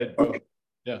Okay.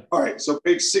 Yeah. All right. So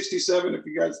page 67, if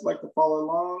you guys like to follow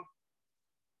along,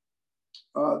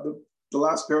 the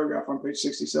last paragraph on page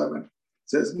 67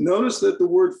 says, notice that the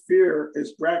word fear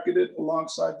is bracketed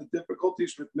alongside the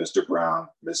difficulties with Mr. Brown,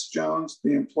 Miss Jones,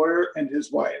 the employer, and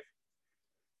his wife.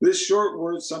 This short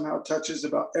word somehow touches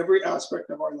about every aspect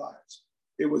of our lives.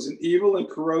 It was an evil and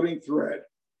corroding thread.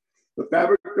 The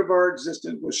fabric of our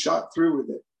existence was shot through with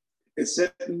it. It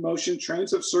set in motion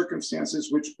trains of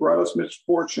circumstances which brought us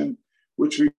misfortune,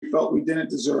 which we felt we didn't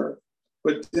deserve.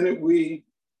 But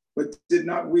did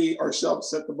not we ourselves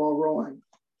set the ball rolling?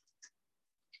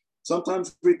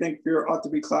 Sometimes we think fear ought to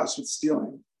be classed with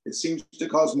stealing. It seems to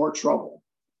cause more trouble.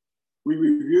 We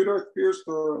reviewed our fears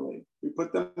thoroughly. We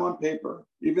put them on paper.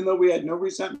 Even though we had no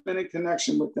resentment in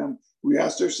connection with them, we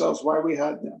asked ourselves why we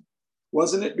had them.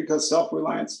 Wasn't it because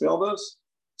self-reliance failed us?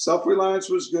 Self-reliance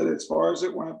was good as far as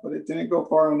it went, but it didn't go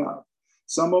far enough.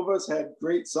 Some of us had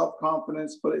great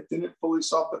self-confidence, but it didn't fully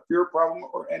solve the fear problem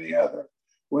or any other.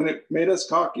 When it made us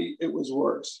cocky, it was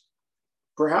worse.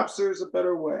 Perhaps there is a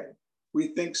better way. We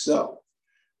think so,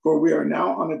 for we are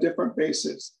now on a different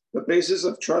basis, the basis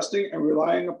of trusting and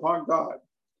relying upon God.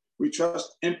 We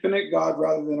trust infinite God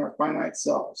rather than our finite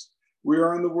selves. We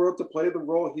are in the world to play the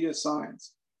role he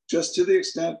assigns, just to the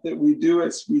extent that we do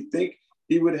as we think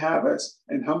he would have us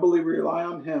and humbly rely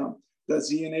on him, does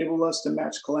he enable us to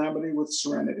match calamity with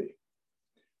serenity.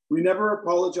 We never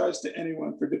apologize to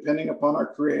anyone for depending upon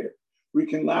our Creator. We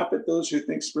can laugh at those who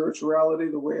think spirituality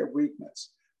the way of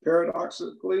weakness.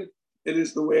 Paradoxically, it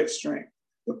is the way of strength.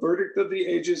 The verdict of the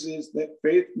ages is that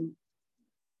faith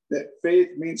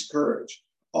means courage.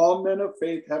 All men of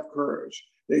faith have courage.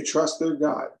 They trust their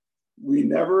God. We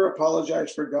never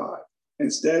apologize for God.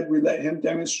 Instead, we let him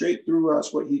demonstrate through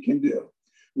us what he can do.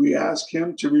 We ask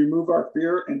him to remove our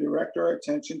fear and direct our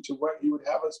attention to what he would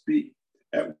have us be.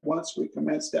 At once, we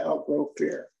commence to outgrow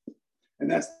fear. And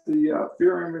that's the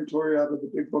fear inventory out of the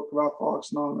Big Book of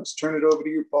Alcoholics Anonymous. Turn it over to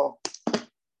you, Paul.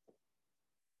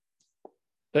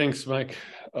 Thanks, Mike.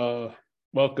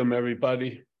 Welcome,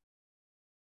 everybody.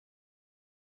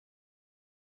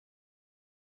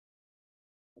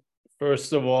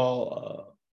 First of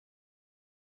all,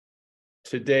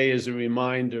 today is a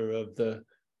reminder of the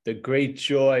great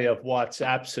joy of what's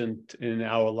absent in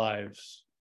our lives.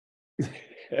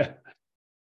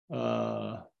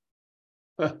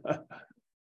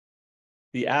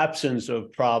 The absence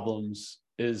of problems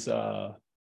is not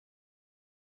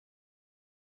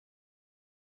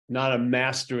a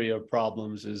mastery of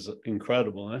problems is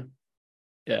incredible, huh?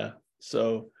 Yeah.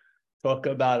 So talk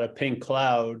about a pink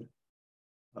cloud.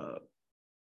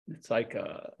 It's like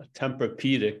a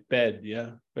Tempur-Pedic bed,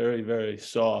 yeah, very, very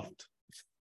soft.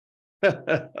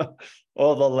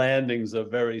 All the landings are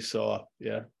very soft,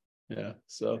 yeah, yeah.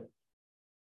 So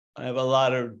I have a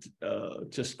lot of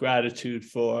just gratitude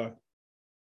for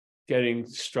getting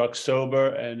struck sober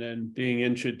and then being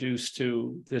introduced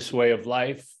to this way of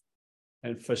life.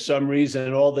 And for some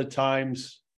reason, all the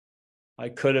times I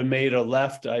could have made a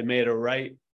left, I made a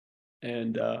right,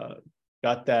 and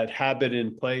got that habit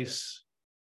in place,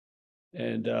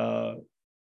 and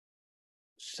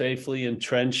safely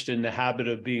entrenched in the habit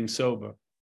of being sober.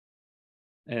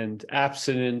 And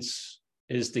abstinence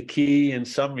is the key in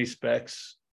some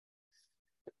respects.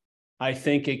 I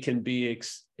think it can be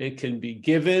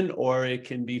given or it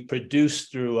can be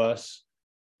produced through us,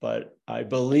 but I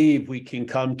believe we can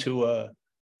come to a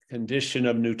condition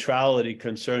of neutrality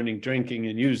concerning drinking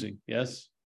and using. Yes,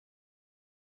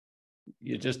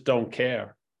 you just don't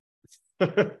care.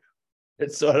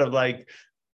 It's sort of like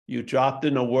you dropped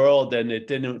in a world and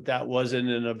that wasn't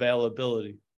an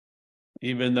availability.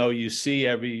 Even though you see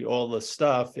all the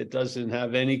stuff, it doesn't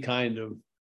have any kind of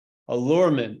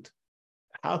allurement.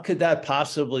 How could that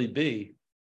possibly be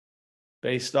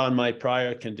based on my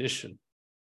prior condition?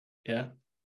 Yeah.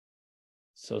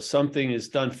 So something is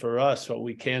done for us, what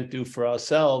we can't do for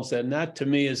ourselves. And that to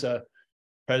me is a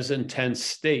present tense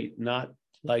state, not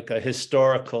like a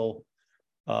historical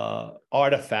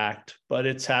artifact, but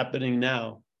it's happening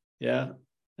now. Yeah.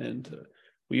 And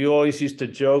we always used to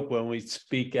joke when we'd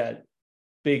speak at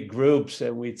big groups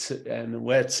and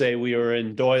let's say we were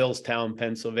in Doylestown,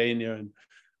 Pennsylvania, and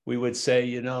we would say,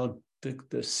 you know,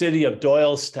 the city of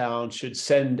Doylestown should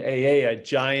send AA a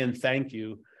giant thank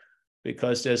you,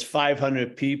 because there's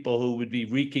 500 people who would be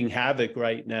wreaking havoc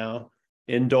right now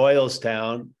in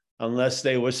Doylestown unless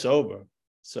they were sober.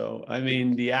 So, I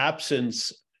mean, the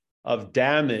absence of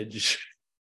damage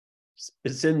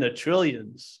is in the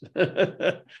trillions,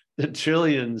 the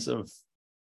trillions of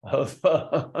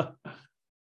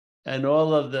and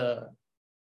all of the,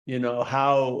 you know,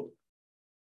 how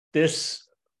this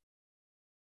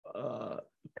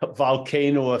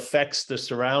volcano affects the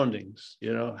surroundings,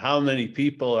 how many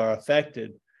people are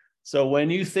affected. So when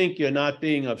you think you're not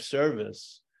being of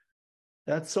service,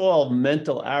 that's all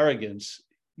mental arrogance.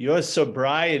 Your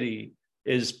sobriety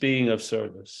is being of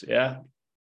service, yeah?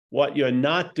 What you're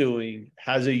not doing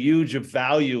has a huge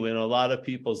value in a lot of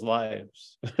people's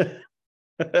lives.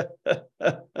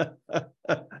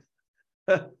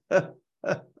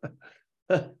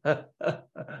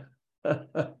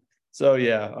 So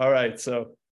yeah, all right.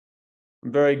 So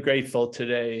I'm very grateful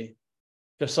today,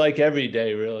 just like every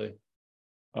day, really.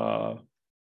 Yeah,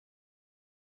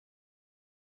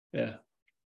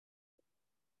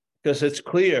 because it's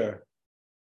clear.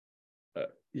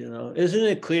 Isn't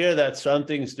it clear that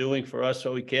something's doing for us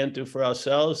what we can't do for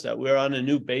ourselves, that we're on a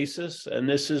new basis? And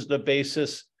this is the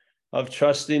basis of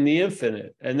trusting the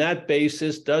infinite. And that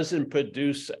basis doesn't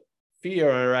produce fear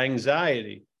or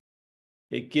anxiety.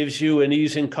 It gives you an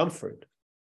ease and comfort.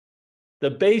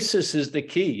 The basis is the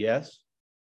key, yes?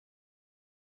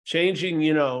 Changing,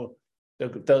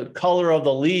 the color of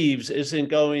the leaves isn't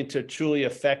going to truly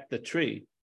affect the tree.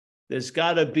 There's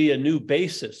got to be a new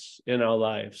basis in our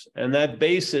lives. And that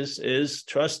basis is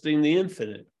trusting the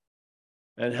infinite.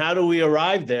 And how do we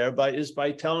arrive there?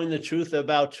 By telling the truth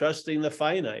about trusting the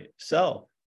finite self.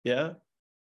 Yeah.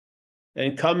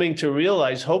 And coming to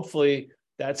realize, hopefully,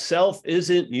 that self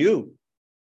isn't you.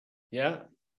 Yeah.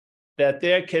 That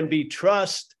there can be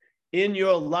trust in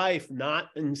your life, not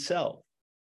in self.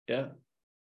 Yeah.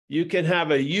 You can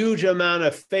have a huge amount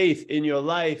of faith in your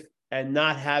life and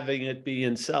not having it be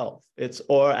in self.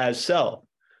 Or as self.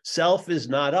 Self is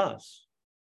not us.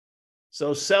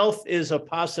 So self is a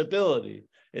possibility.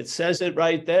 It says it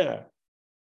right there.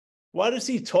 What is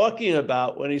he talking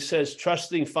about when he says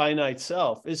trusting finite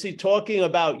self? Is he talking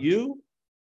about you?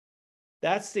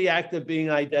 That's the act of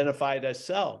being identified as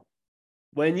self.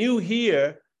 When you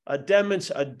hear a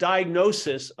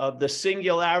diagnosis of the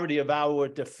singularity of our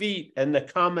defeat and the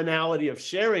commonality of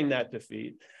sharing that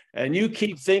defeat, and you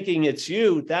keep thinking it's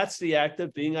you, that's the act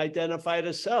of being identified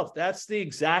as self. That's the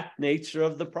exact nature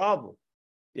of the problem.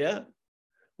 Yeah.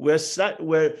 We're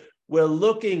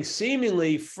looking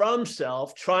seemingly from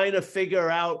self, trying to figure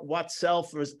out what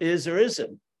self is or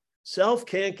isn't. Self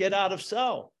can't get out of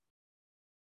self.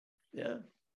 Yeah.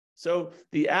 So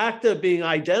the act of being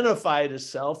identified as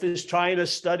self is trying to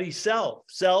study self.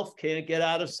 Self can't get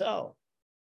out of self.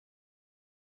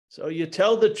 So you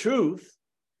tell the truth.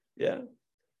 Yeah.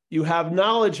 You have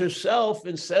knowledge of self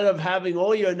instead of having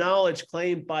all your knowledge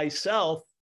claimed by self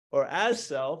or as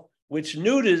self, which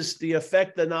neuters the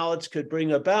effect the knowledge could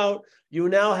bring about. You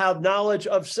now have knowledge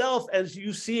of self as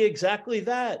you see exactly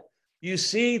that. You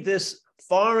see this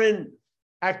foreign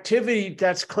activity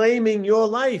that's claiming your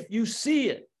life. You see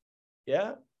it.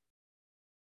 Yeah.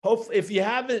 Hopefully, if you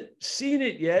haven't seen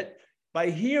it yet, by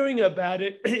hearing about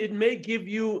it, it may give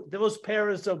you those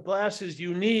pairs of glasses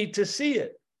you need to see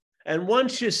it. And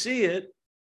once you see it,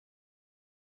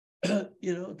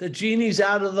 the genie's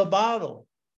out of the bottle.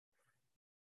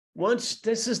 Once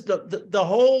this is the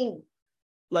whole,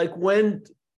 like when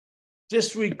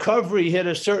this recovery hit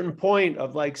a certain point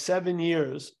of like 7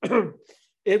 years,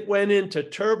 it went into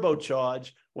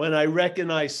turbocharge when I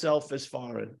recognized self as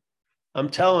foreign. I'm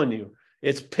telling you,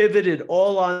 it's pivoted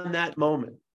all on that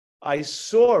moment. I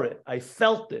saw it. I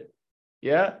felt it.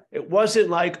 Yeah. It wasn't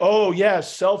like, oh,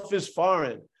 yes, self is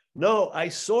foreign. No, I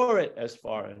saw it as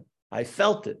foreign. I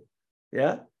felt it.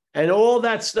 Yeah. And all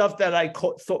that stuff that I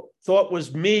thought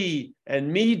was me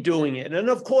and me doing it. And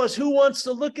of course, who wants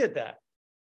to look at that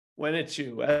when it's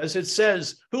you? As it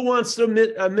says, who wants to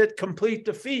admit complete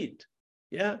defeat?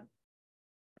 Yeah.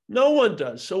 No one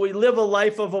does. So we live a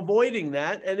life of avoiding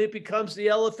that, and it becomes the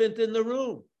elephant in the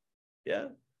room. Yeah.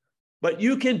 But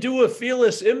you can do a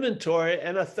fearless inventory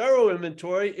and a thorough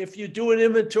inventory if you do an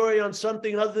inventory on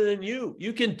something other than you.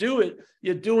 You can do it.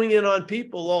 You're doing it on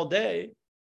people all day.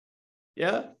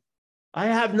 Yeah. I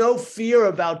have no fear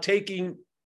about taking,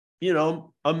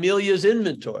 Amelia's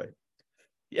inventory.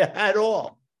 Yeah, at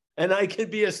all. And I can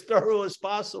be as thorough as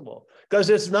possible because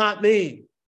it's not me.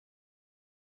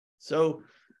 So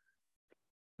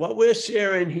what we're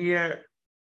sharing here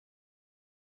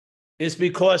is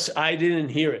because I didn't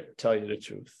hear it, tell you the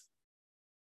truth.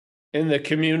 In the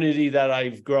community that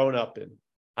I've grown up in,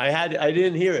 I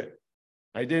didn't hear it.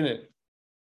 I didn't.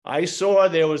 I saw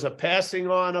there was a passing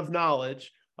on of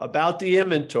knowledge about the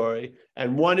inventory,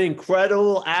 and one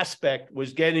incredible aspect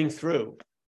was getting through.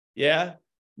 Yeah.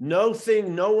 No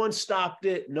one stopped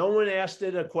it. No one asked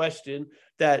it a question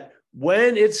that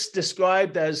when it's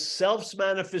described as self's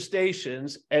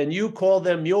manifestations and you call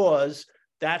them yours,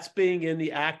 that's being in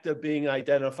the act of being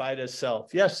identified as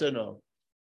self. Yes or no?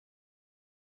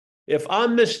 If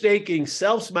I'm mistaking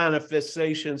self's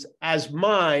manifestations as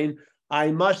mine,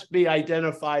 I must be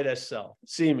identified as self,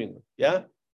 seemingly. Yeah.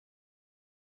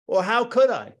 Or how could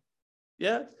I?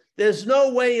 Yeah. There's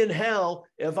no way in hell,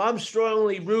 if I'm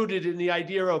strongly rooted in the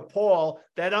idea of Paul,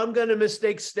 that I'm going to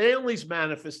mistake Stanley's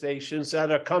manifestations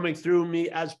that are coming through me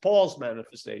as Paul's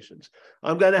manifestations.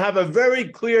 I'm going to have a very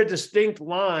clear, distinct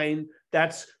line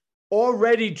that's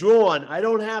already drawn. I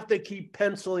don't have to keep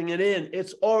penciling it in.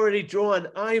 It's already drawn.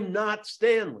 I'm not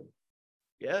Stanley.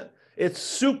 Yeah. It's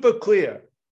super clear.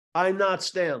 I'm not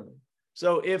Stanley.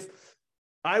 So if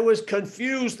I was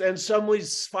confused and somebody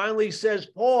finally says,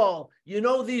 Paul, you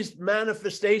know these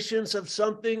manifestations of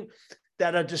something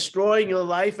that are destroying your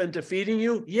life and defeating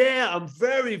you? Yeah, I'm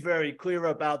very, very clear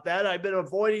about that. I've been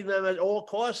avoiding them at all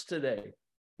costs today.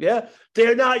 Yeah,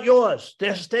 they're not yours.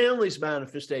 They're Stanley's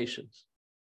manifestations.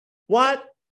 What?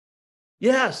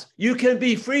 Yes, you can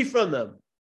be free from them.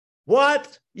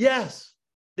 What? Yes,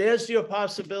 there's your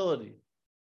possibility.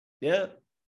 Yeah.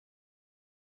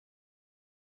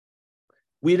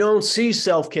 We don't see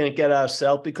self can't get out of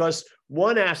self because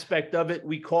one aspect of it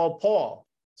we call Paul.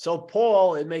 So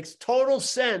Paul, it makes total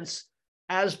sense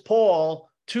as Paul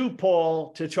to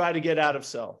try to get out of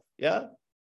self. Yeah.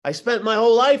 I spent my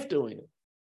whole life doing it.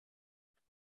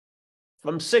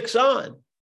 From 6 on.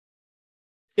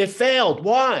 It failed.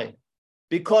 Why?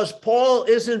 Because Paul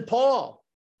isn't Paul.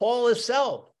 Paul is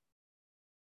self.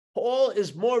 Paul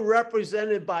is more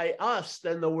represented by us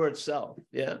than the word self.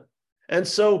 Yeah. And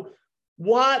so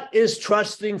what is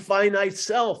trusting finite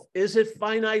self? Is it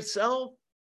finite self?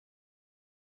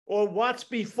 Or what's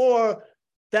before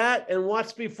that and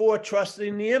what's before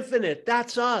trusting the infinite?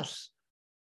 That's us.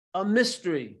 A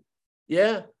mystery.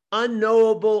 Yeah.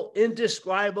 Unknowable,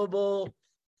 indescribable.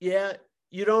 Yeah.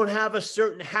 You don't have a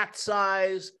certain hat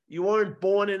size. You weren't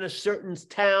born in a certain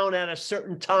town at a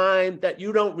certain time that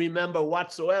you don't remember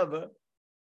whatsoever.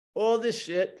 All this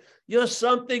shit. You're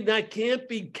something that can't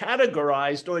be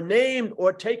categorized or named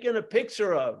or taken a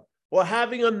picture of or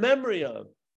having a memory of.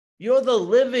 You're the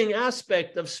living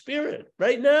aspect of spirit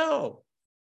right now.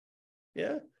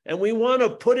 Yeah. And we want to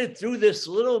put it through this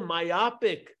little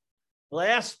myopic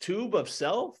glass tube of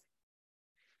self.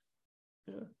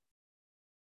 Yeah.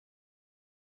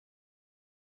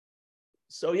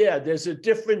 So yeah, there's a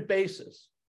different basis.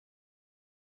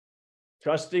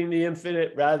 Trusting the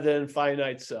infinite rather than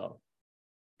finite self.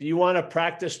 Do you want to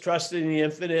practice trusting the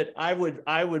infinite? I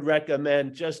would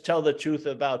recommend just tell the truth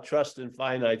about trust in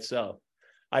finite self.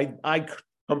 I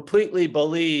completely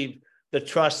believe the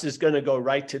trust is going to go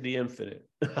right to the infinite.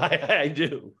 I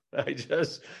do.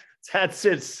 That's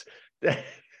it.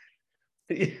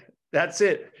 That's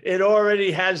it. It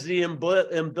already has the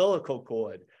umbilical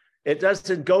cord. It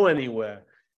doesn't go anywhere.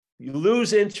 You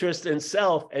lose interest in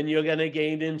self and you're going to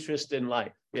gain interest in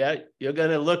life. Yeah, you're going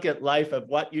to look at life of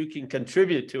what you can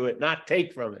contribute to it, not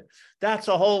take from it. That's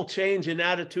a whole change in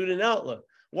attitude and outlook.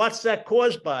 What's that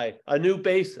caused by? A new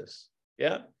basis.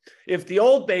 Yeah. If the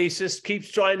old basis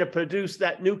keeps trying to produce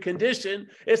that new condition,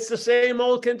 it's the same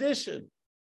old condition.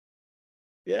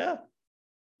 Yeah.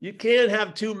 You can't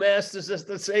have two masters at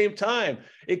the same time.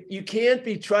 You can't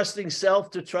be trusting self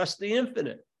to trust the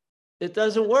infinite. It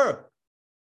doesn't work.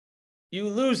 You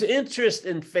lose interest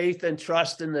in faith and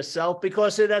trust in the self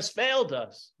because it has failed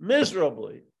us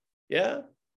miserably. Yeah.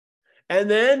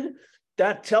 And then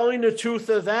that telling the truth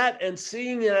of that and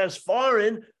seeing it as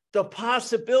foreign, the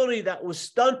possibility that was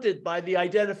stunted by the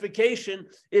identification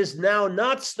is now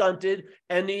not stunted,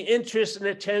 and the interest and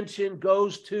attention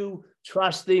goes to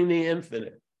trusting the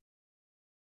infinite.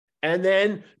 And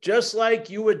then just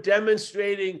like you were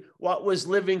demonstrating what was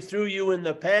living through you in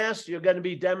the past, you're going to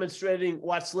be demonstrating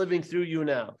what's living through you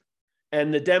now.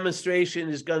 And the demonstration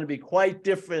is going to be quite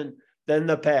different than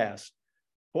the past.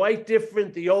 Quite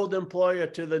different, the old employer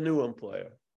to the new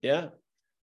employer. Yeah.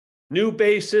 New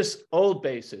basis, old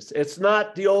basis. It's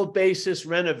not the old basis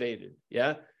renovated.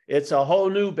 Yeah. It's a whole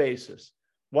new basis.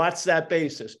 What's that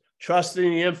basis? Trusting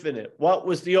the infinite. What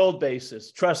was the old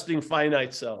basis? Trusting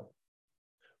finite self.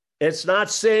 It's not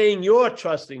saying you're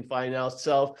trusting finite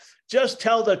self. Just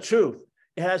tell the truth.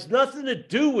 It has nothing to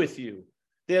do with you.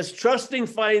 There's trusting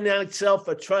finite self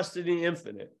or trusting the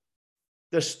infinite.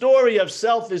 The story of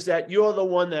self is that you're the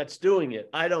one that's doing it.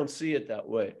 I don't see it that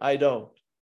way. I don't.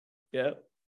 Yeah.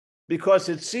 Because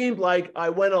it seemed like I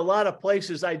went a lot of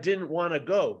places I didn't want to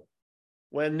go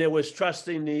when there was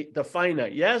trusting the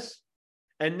finite. Yes?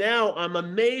 And now I'm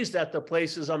amazed at the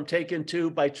places I'm taken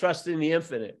to by trusting the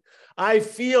infinite. I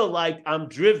feel like I'm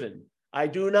driven. I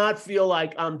do not feel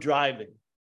like I'm driving.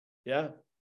 Yeah.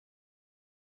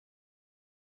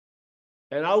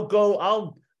 And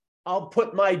I'll I'll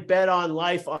put my bet on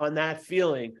life on that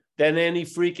feeling than any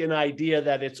freaking idea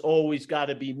that it's always got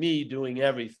to be me doing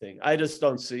everything. I just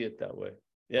don't see it that way.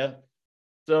 Yeah.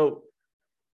 So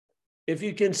if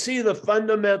you can see the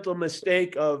fundamental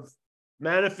mistake of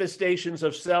manifestations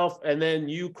of self and then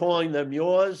you calling them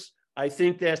yours, I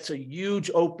think that's a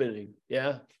huge opening.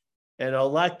 Yeah. And a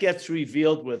lot gets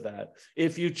revealed with that.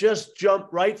 If you just jump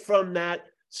right from that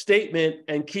statement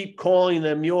and keep calling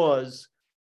them yours,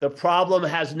 the problem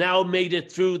has now made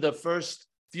it through the first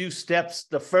few steps,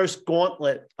 the first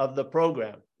gauntlet of the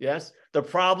program. Yes. The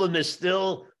problem is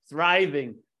still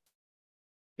thriving.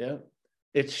 Yeah.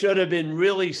 It should have been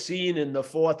really seen in the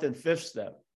fourth and fifth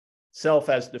step. Self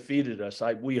has defeated us,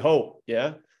 we hope,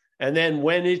 yeah? And then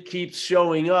when it keeps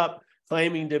showing up,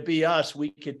 claiming to be us, we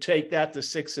could take that to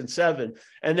 6 and 7.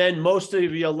 And then most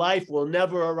of your life will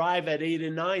never arrive at 8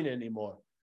 and 9 anymore.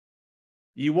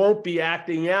 You won't be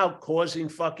acting out, causing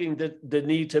fucking the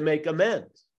need to make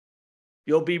amends.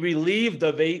 You'll be relieved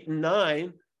of 8 and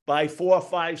 9 by 4,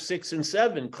 5, 6, and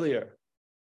 7 clear,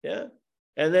 yeah?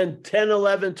 And then 10,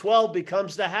 11, 12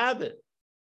 becomes the habit.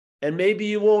 And maybe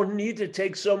you won't need to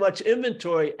take so much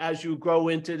inventory as you grow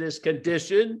into this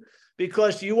condition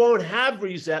because you won't have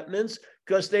resentments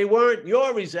because they weren't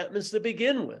your resentments to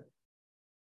begin with.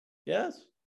 Yes?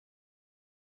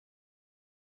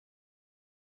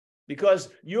 Because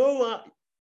you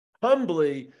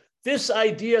humbly, this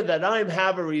idea that I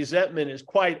have a resentment is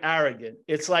quite arrogant.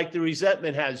 It's like the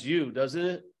resentment has you, doesn't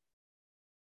it?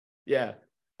 Yeah.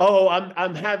 Oh,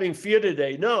 I'm having fear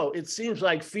today. No, it seems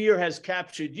like fear has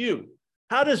captured you.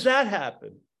 How does that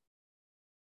happen?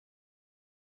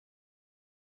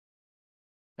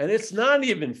 And it's not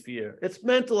even fear. It's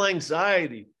mental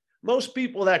anxiety. Most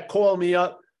people that call me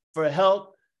up for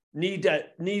help need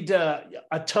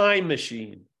a time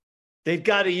machine. They've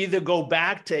got to either go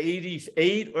back to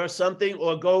 88 or something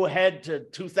or go ahead to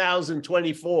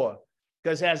 2024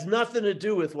 because it has nothing to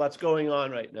do with what's going on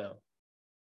right now.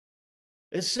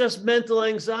 It's just mental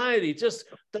anxiety. Just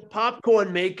the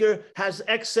popcorn maker has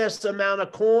excess amount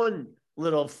of corn,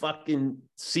 little fucking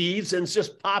seeds, and it's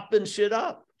just popping shit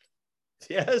up.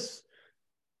 Yes.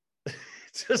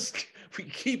 Just we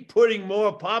keep putting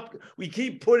more we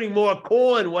keep putting more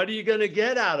corn. What are you going to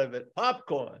get out of it?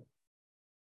 Popcorn.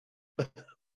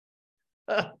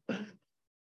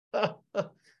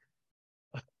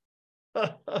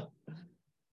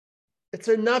 It's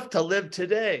enough to live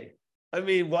today. I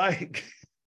mean, why?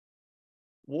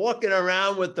 Walking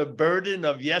around with the burden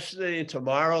of yesterday and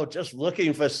tomorrow, just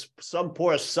looking for some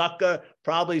poor sucker,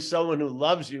 probably someone who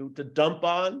loves you, to dump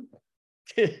on.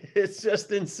 It's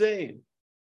just insane.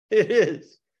 It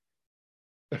is.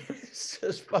 It's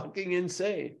just fucking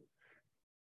insane.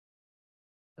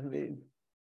 I mean,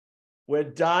 we're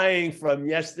dying from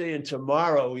yesterday and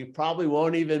tomorrow. We probably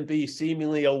won't even be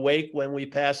seemingly awake when we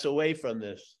pass away from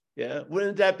this. Yeah,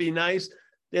 wouldn't that be nice?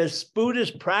 There's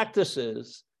Buddhist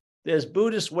practices. There's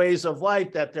Buddhist ways of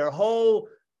life that their whole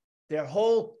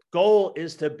goal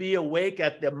is to be awake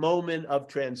at the moment of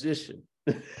transition.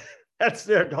 That's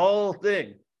their whole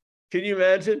thing. Can you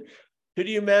imagine? Could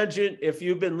you imagine if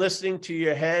you've been listening to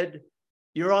your head?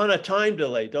 You're on a time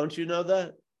delay. Don't you know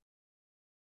that?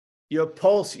 Your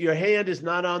pulse, your hand is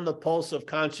not on the pulse of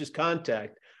conscious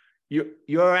contact.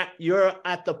 You're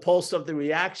at the pulse of the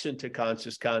reaction to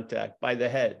conscious contact by the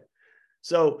head.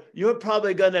 So you're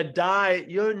probably going to die.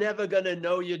 You're never going to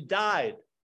know you died.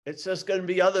 It's just going to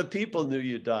be other people knew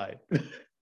you died.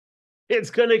 It's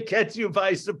going to catch you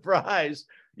by surprise.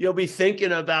 You'll be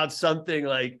thinking about something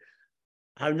like,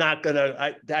 I'm not going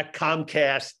to, that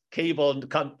Comcast cable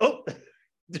come, oh,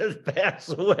 just pass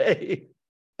away.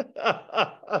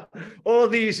 All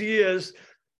these years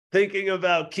thinking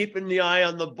about keeping the eye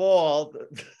on the ball,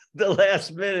 the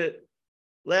last minute,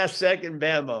 last second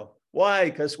bammo. Why?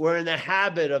 Because we're in the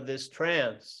habit of this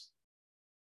trance.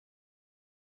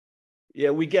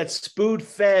 Yeah, we get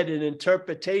spoon-fed an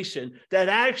interpretation that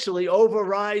actually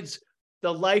overrides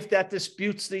the life that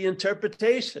disputes the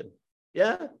interpretation.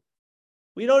 Yeah?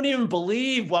 We don't even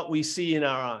believe what we see in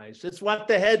our eyes. It's what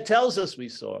the head tells us we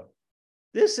saw.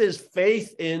 This is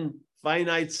faith in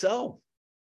finite self.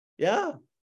 Yeah.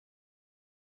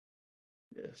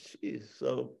 Yeah, geez.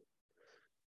 So,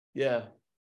 yeah.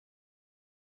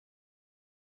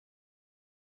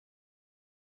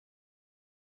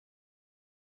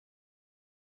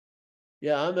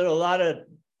 Yeah, I'm in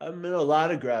a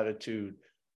lot of gratitude.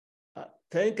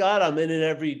 Thank God I'm in it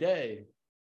every day.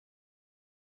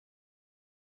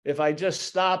 If I just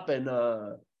stop and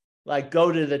like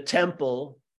go to the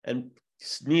temple and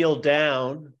kneel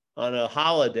down on a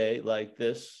holiday like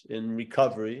this in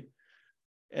recovery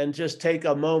and just take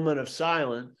a moment of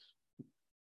silence,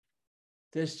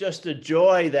 there's just a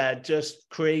joy that just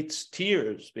creates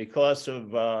tears because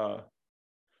of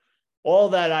all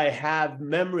that I have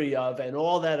memory of and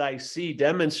all that I see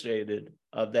demonstrated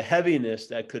of the heaviness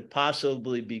that could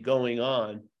possibly be going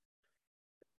on,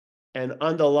 and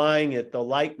underlying it, the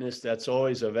lightness that's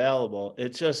always available.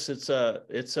 It's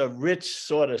a rich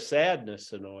sort of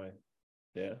sadness in a way.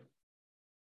 Yeah.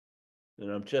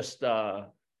 And I'm just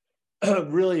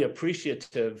really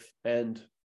appreciative, and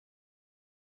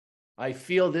I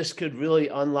feel this could really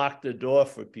unlock the door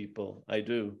for people. I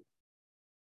do.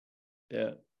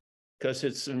 Yeah. Because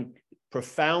it's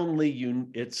profoundly,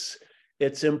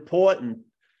 it's important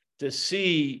to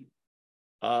see,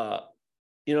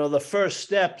 the first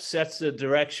step sets the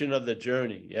direction of the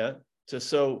journey. Yeah.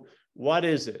 So what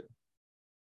is it?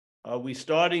 Are we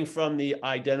starting from the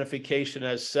identification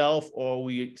as self, or are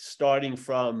we starting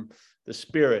from the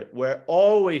spirit? We're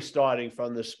always starting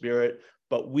from the spirit,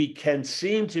 but we can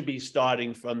seem to be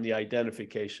starting from the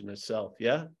identification as self.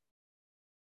 Yeah.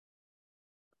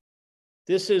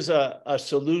 This is a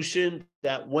solution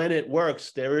that when it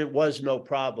works, there was no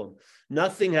problem.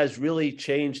 Nothing has really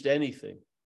changed anything.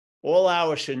 All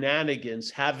our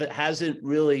shenanigans hasn't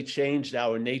really changed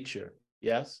our nature.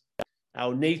 Yes.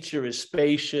 Our nature is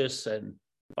spacious and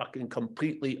fucking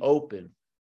completely open.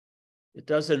 It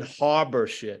doesn't harbor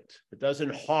shit. It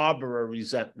doesn't harbor a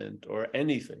resentment or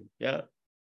anything. Yeah.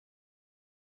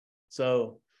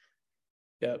 So,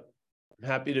 yeah, I'm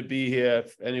happy to be here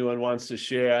if anyone wants to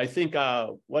share. I think,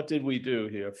 what did we do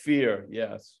here? Fear,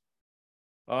 yes.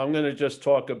 I'm going to just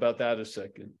talk about that a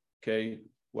second, okay,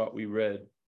 what we read.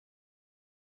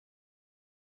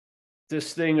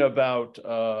 This thing about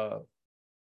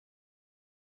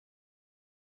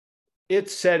it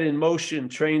set in motion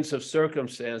trains of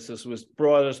circumstances which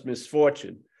brought us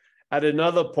misfortune. At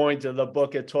another point of the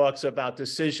book, it talks about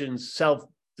decisions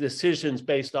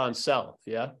based on self,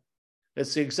 yeah?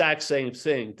 It's the exact same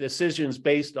thing. Decisions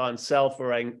based on self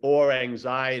or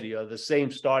anxiety are the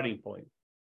same starting point,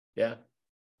 yeah?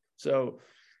 So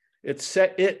it's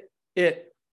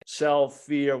self,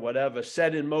 fear, whatever,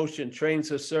 set in motion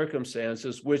trains of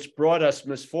circumstances which brought us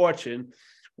misfortune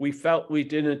we felt we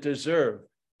didn't deserve,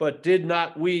 but did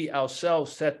not we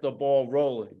ourselves set the ball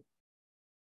rolling?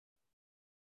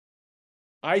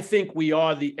 I think we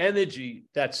are the energy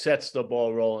that sets the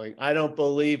ball rolling. I don't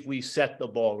believe we set the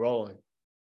ball rolling.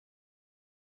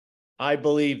 I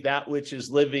believe that which is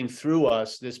living through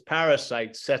us, this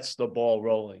parasite, sets the ball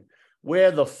rolling.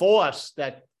 We're the force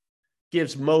that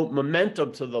gives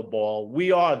momentum to the ball.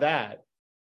 We are that.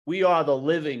 We are the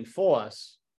living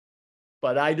force,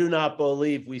 but I do not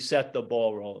believe we set the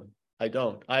ball rolling. I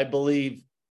don't. I believe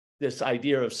this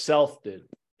idea of self did,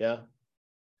 yeah?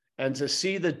 And to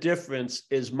see the difference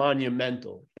is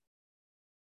monumental.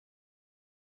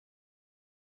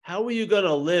 How are you going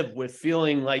to live with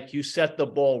feeling like you set the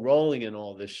ball rolling in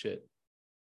all this shit?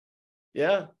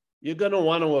 Yeah, you're going to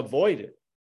want to avoid it.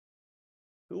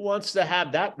 Who wants to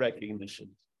have that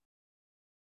recognition?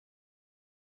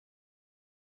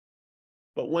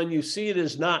 But when you see it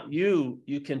as not you,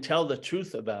 you can tell the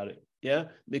truth about it, yeah?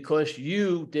 Because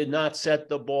you did not set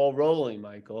the ball rolling,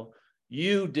 Michael.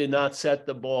 You did not set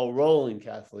the ball rolling,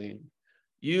 Kathleen.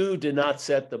 You did not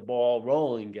set the ball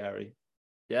rolling, Gary,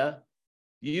 yeah?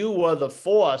 You were the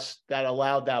force that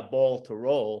allowed that ball to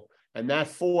roll, and that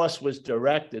force was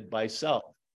directed by self,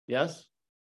 yes?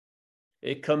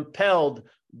 It compelled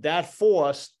that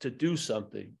force to do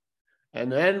something.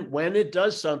 And then when it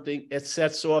does something, it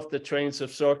sets off the trains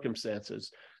of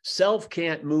circumstances. Self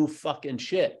can't move fucking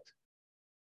shit.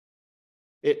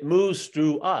 It moves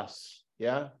through us,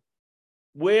 yeah?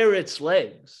 Where its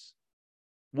legs,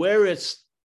 where its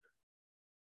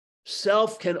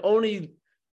self cannot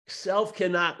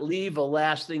leave a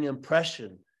lasting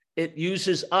impression. It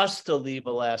uses us to leave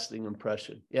a lasting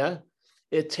impression, yeah?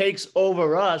 It takes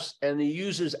over us and it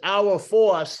uses our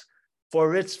force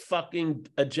for its fucking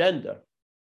agenda,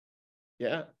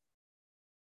 yeah?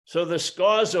 So the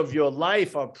scars of your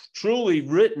life are truly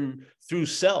written through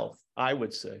self, I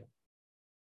would say.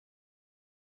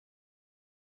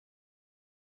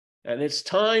 And it's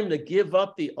time to give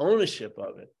up the ownership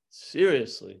of it,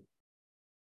 seriously.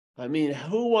 I mean,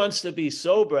 who wants to be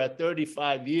sober at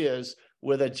 35 years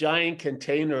with a giant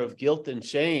container of guilt and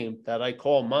shame that I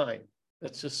call mine?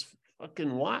 That's just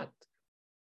fucking what?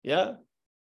 Yeah?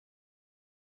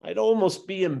 I'd almost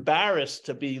be embarrassed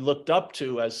to be looked up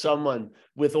to as someone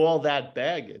with all that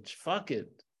baggage. Fuck it.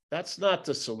 That's not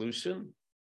the solution.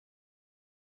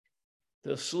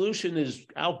 The solution is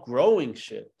outgrowing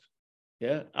shit.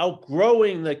 Yeah?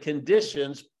 Outgrowing the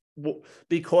conditions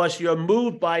because you're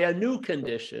moved by a new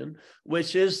condition,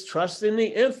 which is trust in the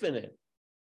infinite.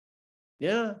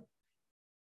 Yeah.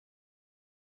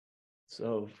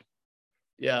 So,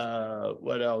 yeah,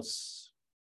 what else?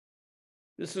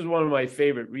 This is one of my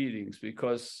favorite readings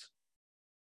because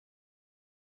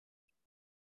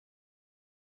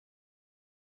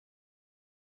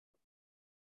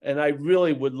and I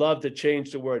really would love to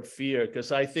change the word fear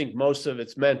because I think most of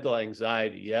it's mental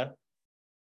anxiety. Yeah.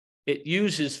 It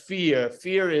uses fear.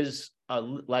 Fear is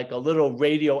like a little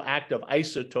radioactive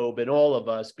isotope in all of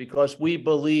us because we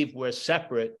believe we're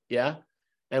separate. Yeah.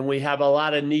 And we have a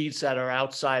lot of needs that are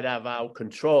outside of our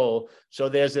control. So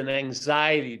there's an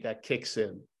anxiety that kicks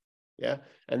in. Yeah.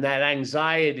 And that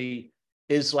anxiety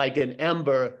is like an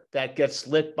ember that gets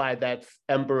lit by that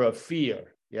ember of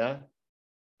fear. Yeah.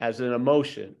 As an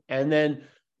emotion. And then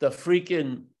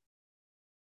the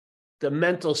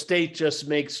mental state just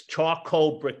makes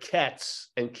charcoal briquettes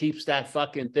and keeps that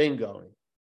fucking thing going.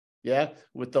 Yeah.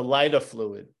 With the lighter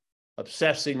fluid,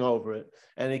 obsessing over it.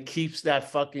 And it keeps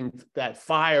that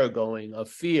fire going of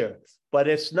fear. But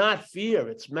it's not fear,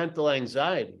 it's mental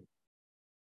anxiety.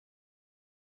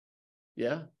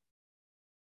 Yeah.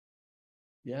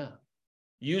 Yeah.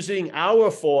 Using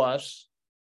our force,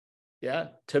 yeah,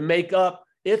 to make up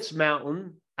its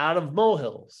mountain out of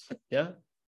molehills. Yeah.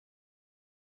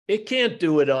 It can't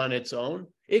do it on its own.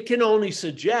 It can only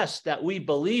suggest that we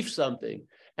believe something,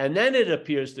 and then it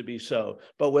appears to be so.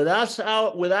 But without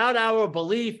our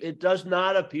belief, it does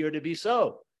not appear to be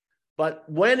so. But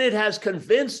when it has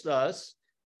convinced us,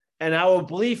 and our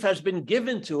belief has been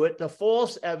given to it, the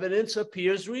false evidence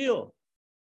appears real.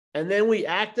 And then we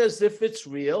act as if it's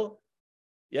real.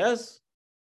 Yes?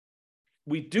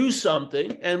 We do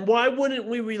something, and why wouldn't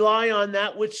we rely on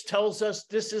that which tells us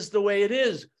this is the way it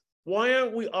is? Why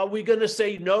are we going to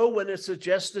say no when it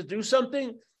suggests to do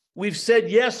something? We've said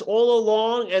yes all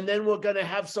along, and then we're going to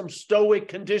have some stoic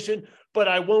condition, but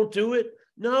I won't do it.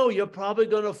 No, you're probably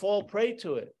going to fall prey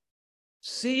to it.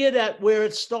 See it at where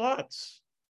it starts.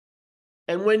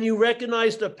 And when you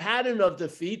recognize the pattern of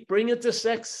defeat, bring it to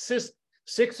 6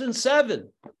 and 7.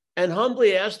 And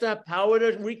humbly ask that power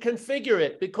to reconfigure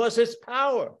it because it's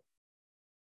power.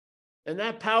 And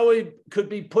that power could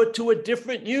be put to a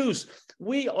different use.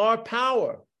 We are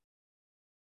power.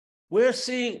 We're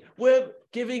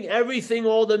giving everything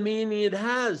all the meaning it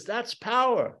has. That's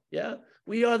power. Yeah.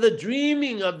 We are the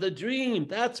dreaming of the dream.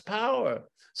 That's power.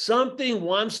 Something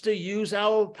wants to use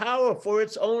our power for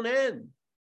its own end.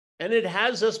 And it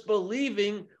has us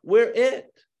believing we're it.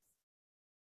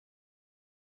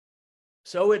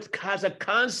 So it has a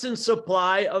constant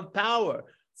supply of power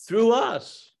through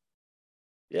us.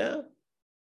 Yeah.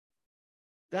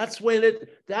 That's when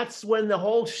the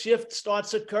whole shift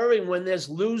starts occurring, when there's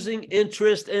losing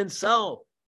interest in self.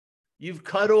 You've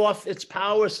cut off its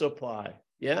power supply.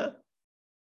 Yeah.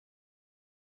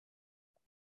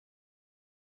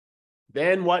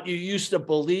 Then what you used to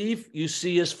believe, you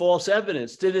see as false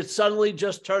evidence. Did it suddenly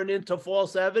just turn into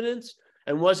false evidence?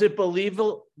 And was it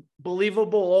believable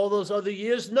all those other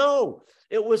years? No,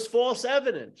 it was false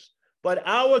evidence. But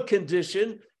our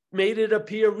condition made it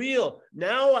appear real.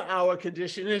 Now our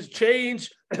condition has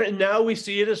changed, and now we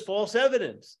see it as false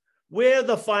evidence. We're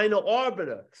the final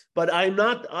arbiter. But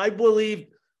I believe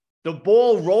the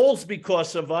ball rolls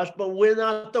because of us, but we're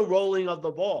not the rolling of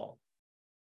the ball.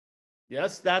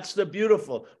 Yes, that's the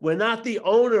beautiful. We're not the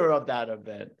owner of that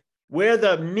event. We're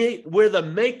the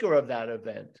maker of that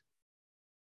event.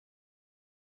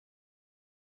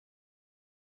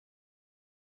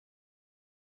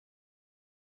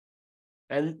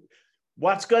 And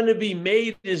what's going to be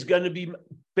made is going to be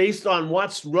based on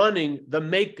what's running the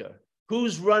maker.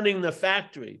 Who's running the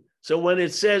factory? So when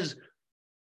it says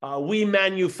we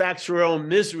manufacture our own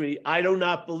misery, I do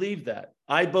not believe that.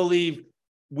 I believe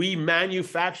we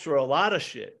manufacture a lot of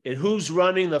shit. And who's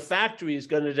running the factory is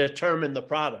going to determine the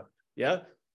product. Yeah.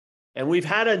 And we've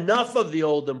had enough of the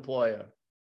old employer.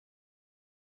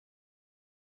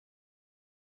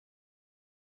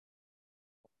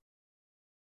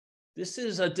 This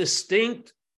is a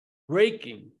distinct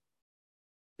breaking.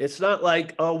 It's not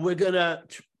like, oh, we're going to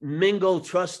mingle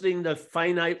trusting the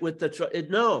finite with the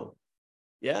no.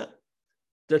 Yeah.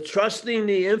 The trusting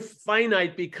the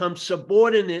finite becomes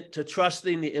subordinate to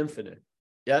trusting the infinite.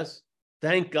 Yes.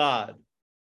 Thank God.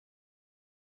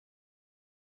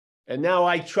 And now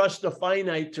I trust the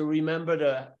finite to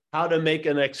remember how to make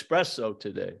an espresso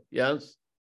today. Yes.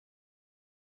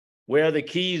 Where the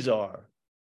keys are.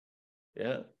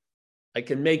 Yeah. I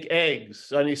can make eggs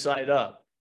sunny side up.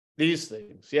 These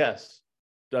things, yes.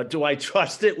 Do I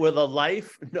trust it with a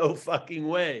life? No fucking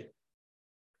way.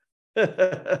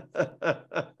 If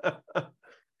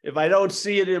I don't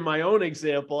see it in my own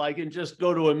example, I can just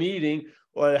go to a meeting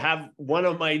or have one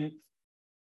of my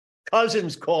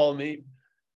cousins call me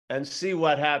and see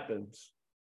what happens.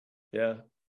 Yeah.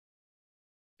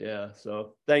 Yeah.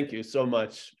 So thank you so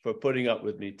much for putting up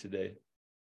with me today.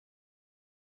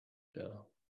 Yeah.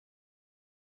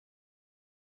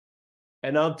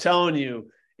 And I'm telling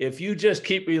you, if you just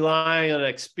keep relying on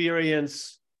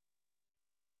experience,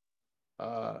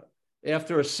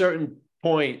 after a certain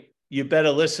point, you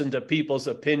better listen to people's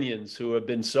opinions who have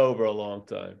been sober a long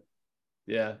time.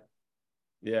 Yeah.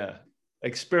 Yeah.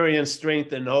 Experience,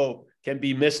 strength, and hope can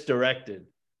be misdirected.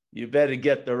 You better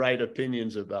get the right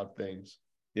opinions about things.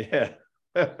 Yeah.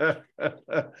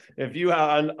 If you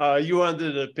are you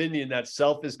under the opinion that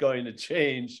self is going to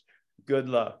change, good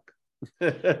luck.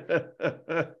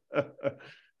 It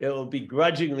will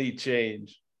begrudgingly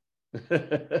change.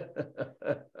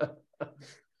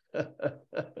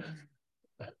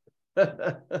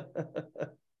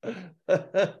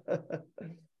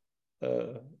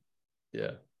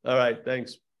 Yeah. All right.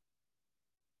 Thanks.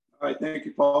 All right, thank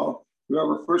you, Paul. We have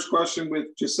our first question with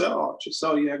Giselle.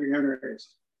 Giselle, you have your hand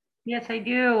raised. Yes, I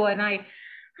do. And I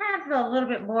have a little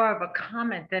bit more of a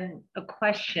comment than a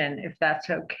question, if that's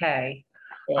okay.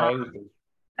 All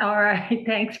right.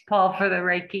 Thanks, Paul, for the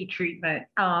Reiki treatment.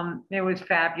 It was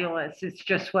fabulous. It's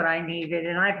just what I needed.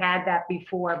 And I've had that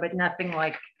before, but nothing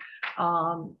like,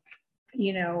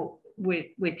 you know,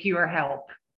 with your help.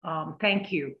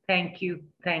 Thank you. Thank you.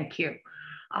 Thank you.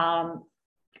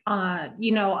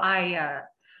 You know, I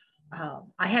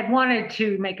had wanted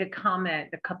to make a comment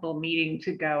a couple of meetings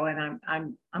ago, and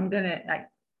I'm gonna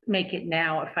make it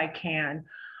now if I can.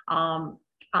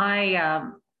 I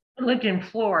lived in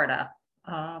Florida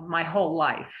my whole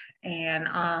life, and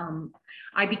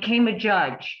I became a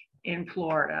judge in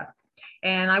Florida,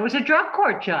 and I was a drug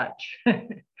court judge.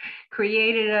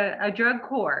 Created a drug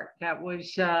court that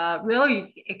was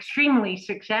really extremely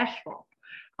successful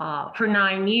for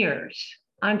 9 years.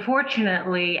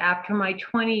 Unfortunately, after my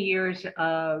 20 years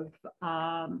of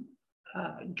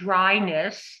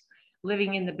dryness,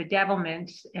 living in the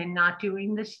bedevilments and not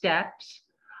doing the steps,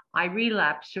 I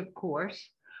relapsed, of course.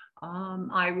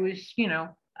 I was, you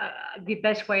know, the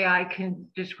best way I can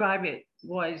describe it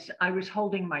was I was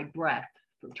holding my breath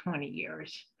for 20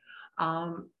 years.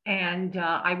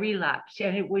 I relapsed,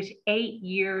 and it was 8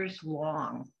 years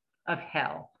long of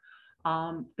hell.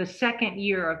 The second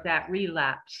year of that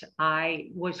relapse, I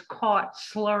was caught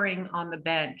slurring on the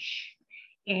bench,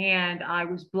 and I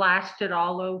was blasted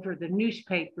all over the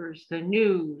newspapers, the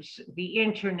news, the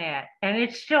internet, and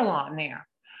it's still on there.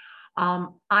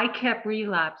 I kept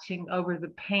relapsing over the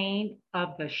pain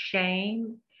of the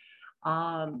shame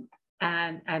and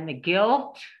the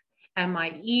guilt, and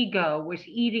my ego was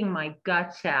eating my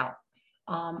guts out.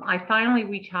 I finally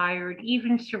retired,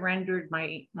 even surrendered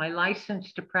my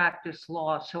license to practice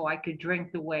law so I could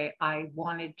drink the way I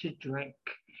wanted to drink.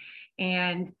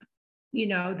 And, you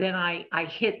know, then I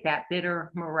hit that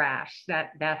bitter morass,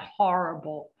 that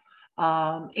horrible,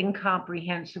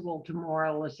 incomprehensible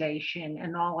demoralization.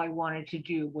 And all I wanted to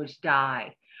do was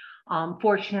die.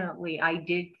 Fortunately, I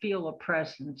did feel a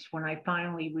presence when I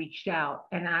finally reached out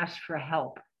and asked for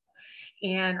help.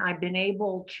 And I've been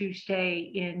able to stay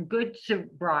in good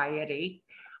sobriety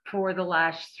for the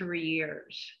last 3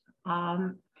 years.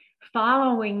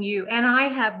 Following you, and I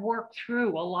have worked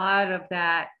through a lot of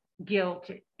that guilt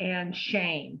and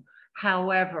shame.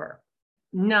 However,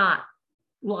 not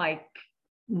like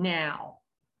now,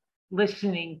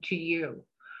 listening to you.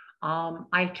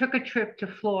 I took a trip to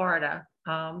Florida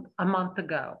a month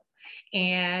ago,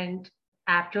 and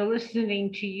after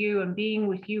listening to you and being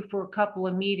with you for a couple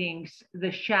of meetings,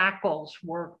 the shackles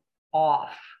were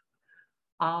off.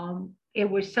 It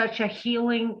was such a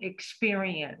healing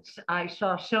experience. I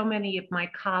saw so many of my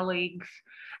colleagues,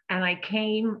 and I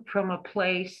came from a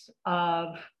place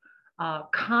of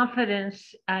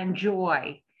confidence and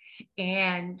joy.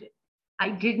 And I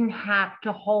didn't have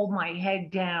to hold my head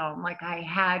down like I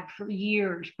had for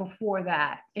years before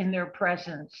that in their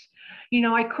presence. You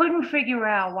know, I couldn't figure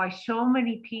out why so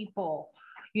many people,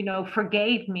 you know,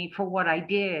 forgave me for what I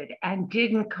did and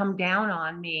didn't come down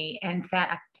on me. In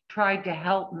fact, tried to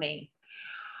help me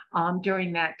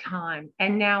during that time.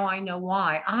 And now I know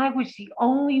why. I was the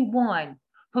only one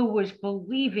who was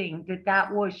believing that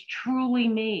that was truly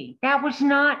me. That was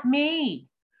not me.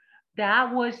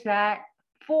 That was that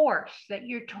force that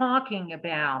you're talking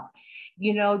about,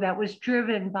 you know, that was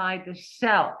driven by the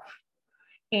self.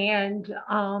 And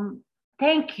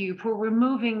thank you for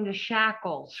removing the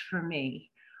shackles for me.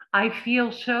 I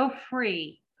feel so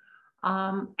free,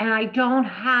 and I don't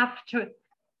have to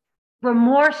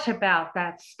remorse about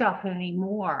that stuff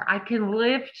anymore. I can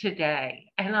live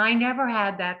today, and I never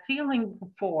had that feeling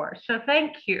before. So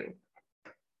thank you.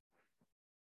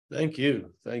 Thank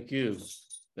you. Thank you.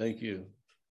 Thank you.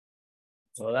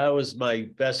 Well, that was my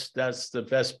best, that's the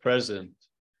best present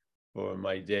for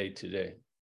my day today.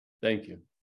 Thank you.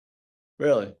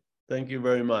 Really. Thank you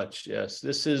very much. Yes,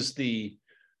 this is the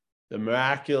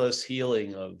miraculous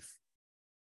healing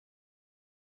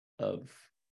of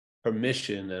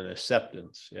permission and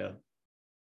acceptance. Yeah.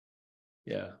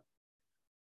 Yeah.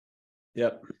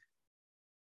 Yep.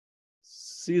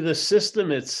 See, the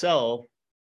system itself,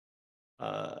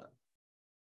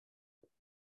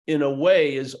 in a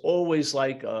way, is always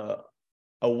like a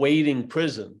waiting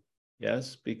prison.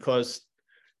 Yes, because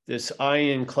this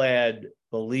ironclad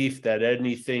belief that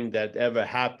anything that ever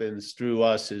happens through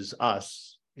us is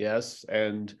us. Yes,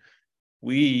 and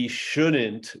we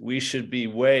should be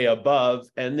way above,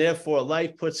 and therefore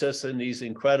life puts us in these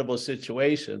incredible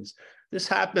situations. This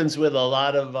happens with a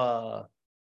lot of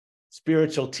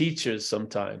spiritual teachers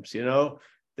sometimes,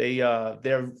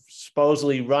 they're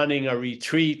supposedly running a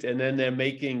retreat, and then they're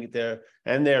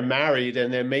married,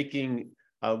 and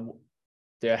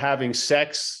they're having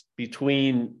sex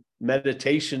between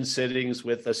meditation sittings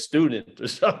with a student or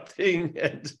something,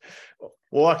 and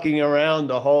walking around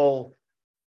the whole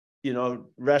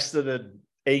rest of the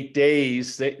 8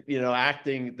 days,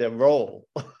 acting their role.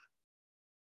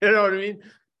 You know what I mean?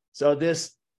 So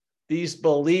these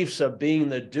beliefs of being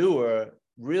the doer,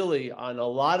 really, on a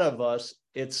lot of us,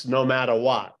 it's no matter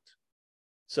what.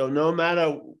 So no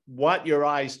matter what your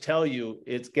eyes tell you,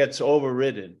 it gets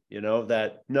overridden,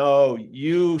 that no,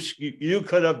 you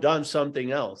could have done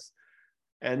something else.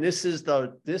 And this is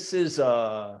just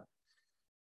a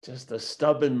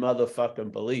stubborn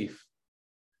motherfucking belief.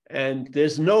 And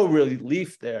there's no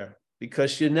relief there,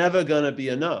 because you're never going to be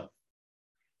enough.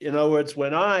 In other words,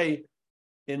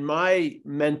 in my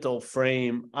mental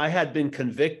frame, I had been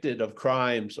convicted of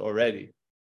crimes already.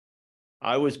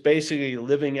 I was basically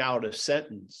living out a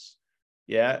sentence.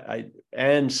 Yeah.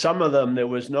 And some of them, there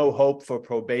was no hope for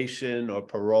probation or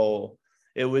parole.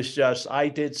 It was just, I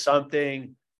did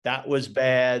something that was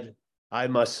bad, I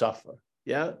must suffer.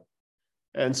 Yeah.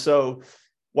 And so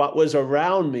what was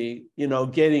around me,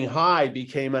 getting high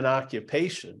became an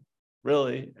occupation,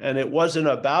 really. And it wasn't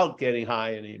about getting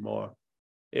high anymore.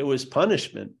 It was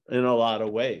punishment in a lot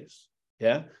of ways.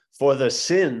 Yeah. For the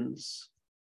sins,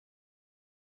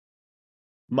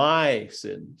 my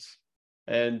sins.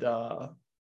 And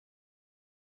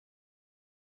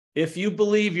if you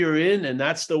believe you're in, and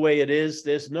that's the way it is,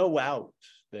 there's no out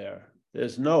there.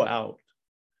 There's no out.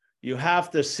 You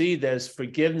have to see there's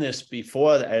forgiveness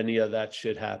before any of that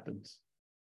shit happens.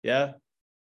 Yeah.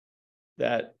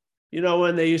 That,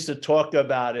 when they used to talk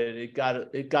about it,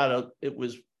 it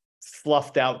was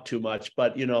fluffed out too much,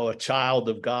 but, a child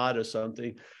of God or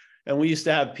something. And we used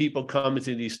to have people come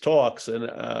into these talks, and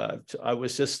I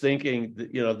was just thinking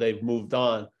that, they've moved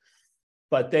on,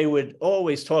 but they would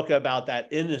always talk about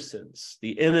that innocence,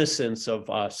 the innocence of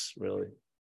us, really.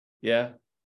 Yeah.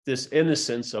 This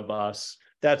innocence of us.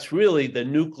 That's really the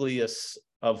nucleus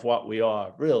of what we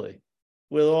are, really.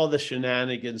 With all the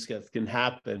shenanigans that can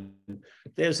happen,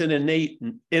 there's an innate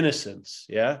innocence,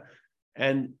 yeah?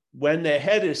 And when the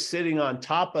head is sitting on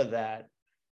top of that,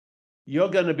 you're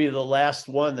going to be the last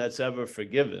one that's ever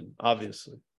forgiven,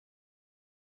 obviously.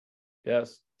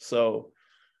 Yes. So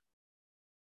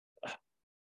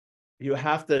you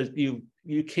have to,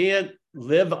 you can't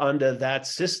live under that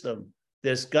system.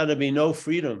 There's got to be no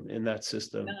freedom in that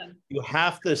system. None. You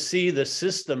have to see the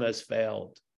system has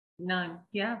failed. None.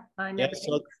 Yeah, I know. Yeah,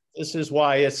 so this is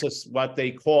why it's just what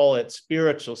they call it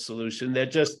spiritual solution. They're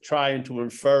just trying to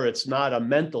infer it's not a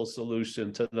mental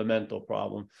solution to the mental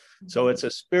problem. So it's a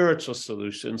spiritual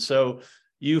solution. So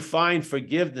you find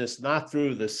forgiveness not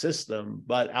through the system,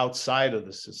 but outside of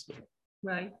the system.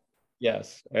 Right.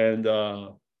 Yes. And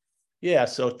yeah,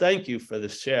 so thank you for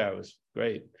this share. It was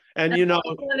great. And I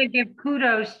want to give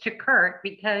kudos to Kurt,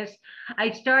 because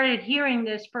I started hearing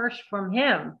this first from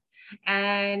him,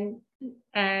 and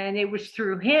it was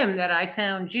through him that I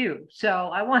found you. So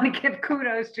I want to give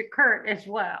kudos to Kurt as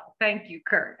well. Thank you,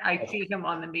 Kurt. I see him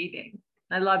on the meeting.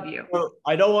 I love you. Well,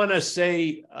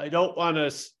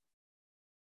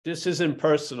 this isn't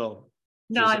personal.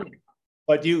 No,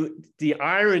 but the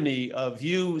irony of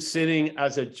you sitting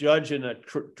as a judge in a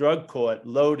drug court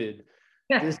loaded,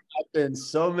 this happens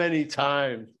so many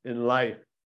times in life,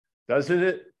 doesn't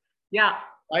it? Yeah.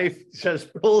 Life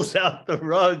just pulls out the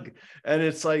rug, and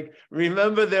it's like,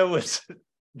 remember there was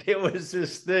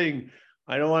this thing.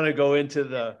 I don't want to go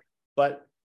into but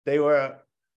they were.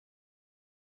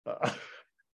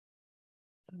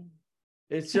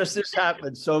 It's just, this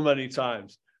happened so many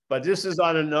times. But this is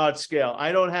on a large scale.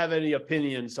 I don't have any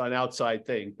opinions on outside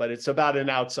thing, but it's about an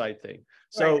outside thing.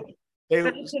 So there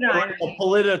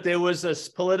was this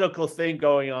political thing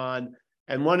going on,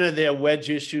 and one of their wedge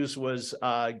issues was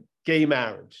gay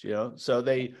marriage. So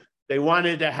they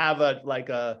wanted to have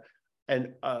a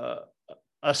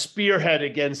spearhead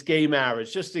against gay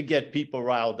marriage just to get people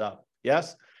riled up.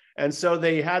 Yes, and so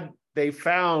they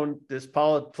found this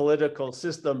political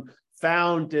system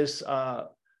found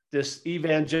this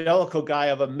evangelical guy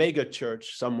of a mega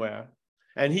church somewhere,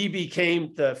 and he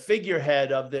became the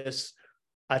figurehead of this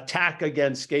attack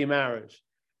against gay marriage.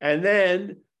 And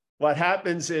then what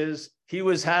happens is he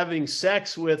was having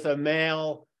sex with a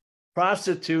male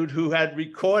prostitute who had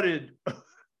recorded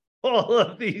all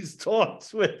of these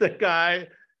talks with the guy.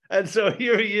 And so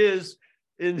here he is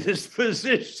in this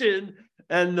position,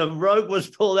 and the rug was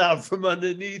pulled out from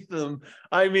underneath him.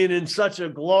 I mean, in such a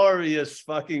glorious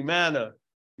fucking manner.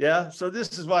 Yeah. So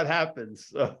this is what happens.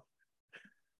 So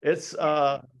it's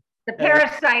the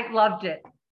parasite loved it.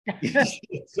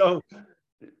 So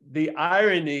the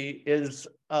irony is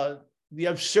the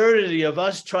absurdity of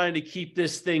us trying to keep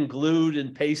this thing glued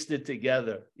and pasted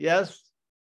together. Yes.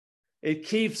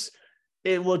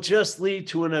 It will just lead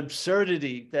to an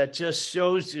absurdity that just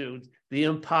shows you the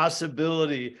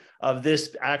impossibility of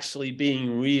this actually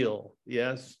being real.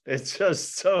 Yes. It's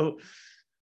just so.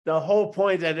 The whole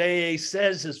point that AA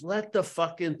says is let the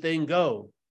fucking thing go.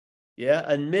 Yeah.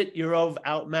 Admit you're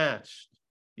outmatched.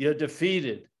 You're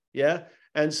defeated. Yeah.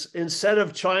 And instead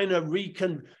of trying to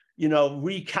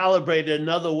recalibrate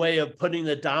another way of putting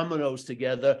the dominoes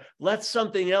together, let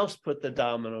something else put the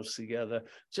dominoes together.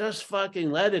 Just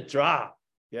fucking let it drop.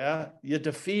 Yeah. You're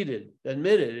defeated.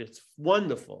 Admit it. It's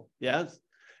wonderful. Yes.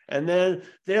 And then,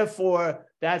 therefore,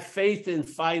 that faith in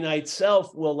finite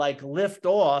self will lift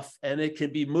off, and it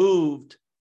can be moved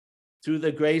through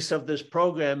the grace of this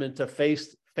program into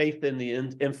faith in the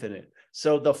infinite.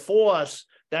 So the force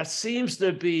that seems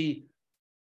to be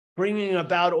bringing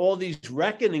about all these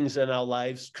reckonings in our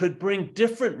lives could bring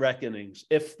different reckonings.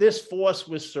 If this force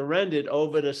was surrendered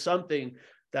over to something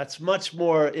that's much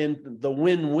more in the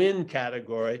win-win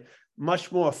category, much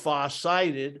more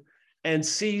far-sighted, and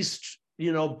sees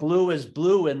blue as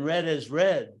blue and red as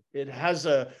red.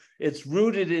 It's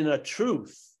rooted in a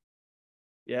truth.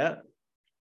 Yeah.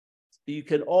 You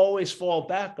can always fall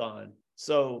back on.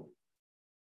 So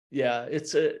yeah,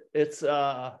 it's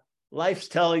life's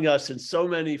telling us in so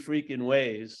many freaking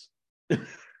ways.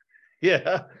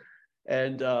 Yeah.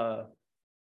 And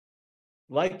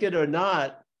like it or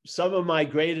not, some of my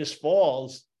greatest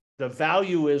falls, the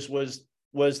value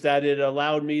was that it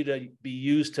allowed me to be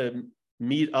used to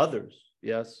meet others.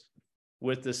 Yes,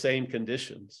 with the same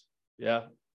conditions. Yeah,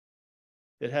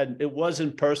 it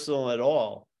wasn't personal at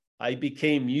all. I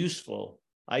became useful.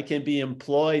 I can be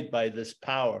employed by this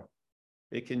power.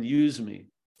 It can use me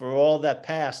for all that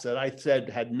past that I said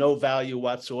had no value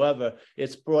whatsoever.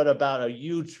 It's brought about a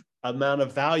huge amount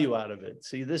of value out of it.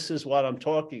 See, this is what I'm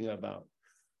talking about.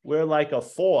 We're like a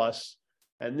force,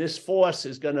 and this force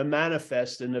is going to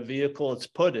manifest in the vehicle it's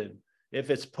put in.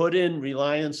 If it's put in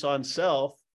reliance on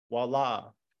self,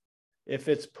 voila. If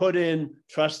it's put in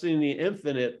trusting the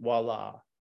infinite, voila.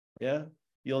 Yeah.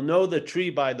 You'll know the tree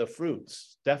by the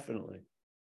fruits, definitely.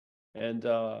 And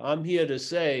I'm here to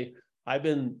say, I've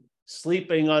been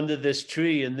sleeping under this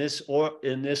tree in this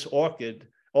orchard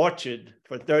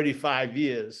for 35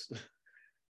 years.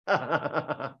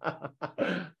 The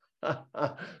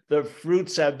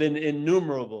fruits have been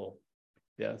innumerable.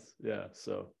 Yes. Yeah.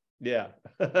 So, yeah.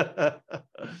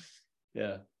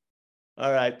 Yeah.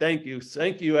 All right. Thank you.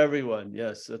 Thank you, everyone.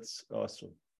 Yes, that's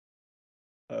awesome.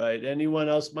 All right. Anyone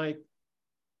else, Mike?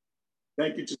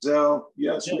 Thank you, Giselle.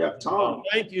 Yes, we have Tom.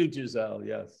 Thank you, Giselle.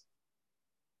 Yes.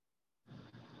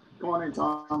 Come on in,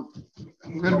 Tom.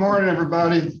 Good morning,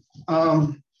 everybody.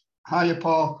 Hiya,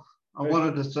 Paul. I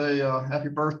wanted to say happy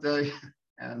birthday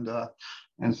and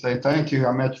say thank you.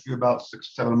 I met you about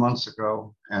 6-7 months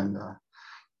ago, and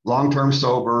long-term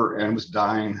sober and was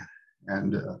dying,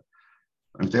 and I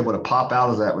was able to pop out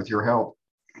of that with your help.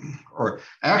 Or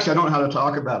actually, I don't know how to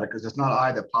talk about it because it's not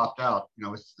I that popped out.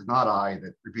 It's not I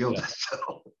that revealed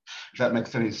itself, if that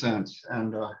makes any sense.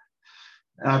 And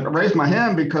I raised my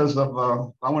hand because of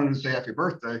I wanted to say happy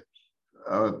birthday.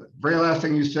 Very last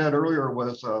thing you said earlier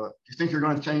was, you think you're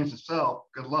going to change the self,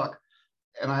 good luck.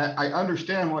 And I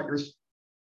understand what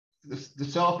the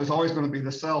self is always going to be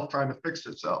the self trying to fix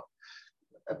itself.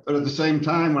 But at the same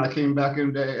time, when I came back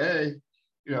into AA,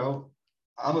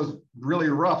 I was really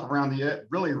rough around the edge,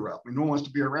 really rough. No one wants to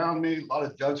be around me, a lot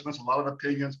of judgments, a lot of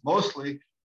opinions, mostly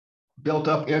built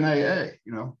up in AA,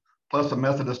 plus a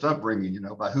Methodist upbringing,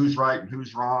 about who's right and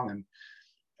who's wrong.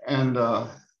 And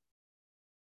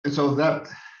so that,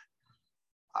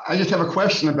 I just have a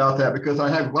question about that, because I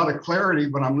have a lot of clarity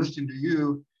when I'm listening to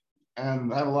you,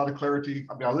 and I have a lot of clarity.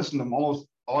 I mean, I listen to almost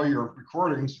all your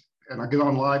recordings, and I get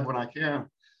on live when I can.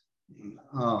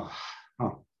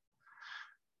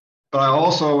 But I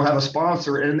also have a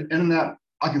sponsor, and in that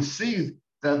I can see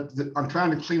that I'm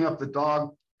trying to clean up the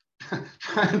dog,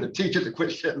 trying to teach it to quit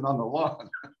shitting on the lawn.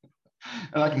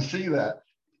 And I can see that.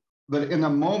 But in the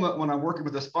moment when I'm working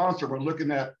with a sponsor, we're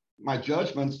looking at my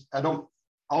judgments.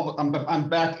 I'm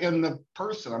back in the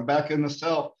person. I'm back in the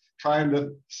self, trying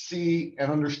to see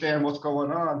and understand what's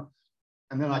going on.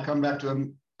 And then I come back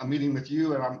to a meeting with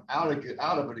you, and I'm out of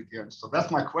it again. So that's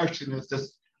my question: is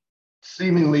this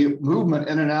seemingly movement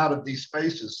in and out of these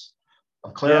spaces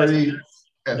of clarity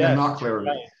and then not clarity?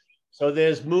 Right. So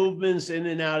there's movements in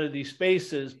and out of these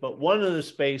spaces, but one of the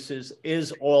spaces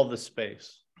is all the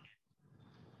space.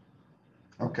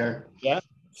 Okay. Yeah.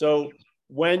 So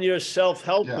when you're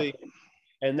self-helping,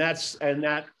 and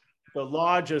that the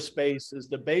larger space is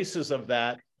the basis of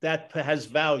that has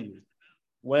value.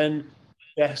 When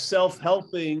the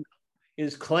self-helping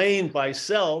is claimed by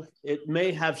self, it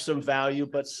may have some value,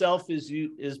 but self is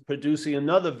producing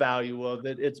another value of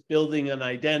it. It's building an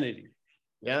identity.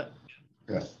 Yeah.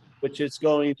 Yes. Which it's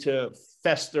going to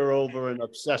fester over and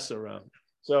obsess around.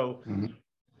 So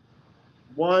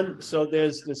so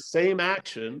there's the same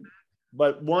action,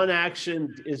 but one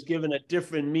action is given a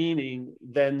different meaning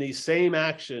than the same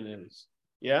action is.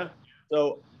 Yeah.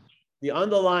 So the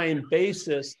underlying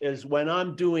basis is, when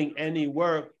I'm doing any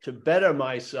work to better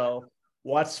myself,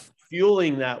 what's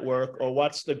fueling that work, or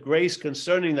what's the grace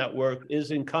concerning that work,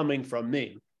 isn't coming from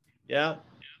me. Yeah.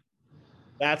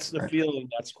 That's the feeling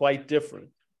that's quite different.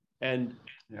 And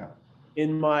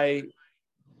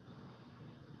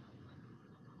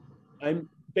I'm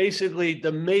basically,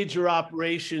 the major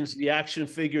operations the action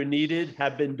figure needed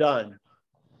have been done.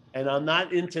 And I'm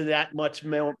not into that much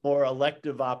more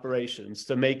elective operations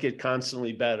to make it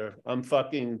constantly better. I'm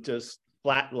fucking just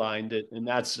flatlined it, and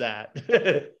that's that.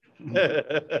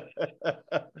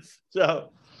 So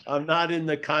I'm not in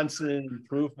the constant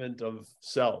improvement of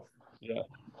self. Yeah.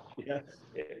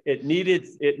 It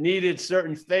needed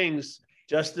certain things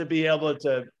just to be able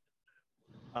to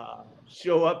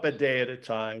show up a day at a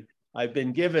time. I've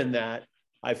been given that.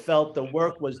 I felt the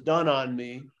work was done on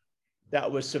me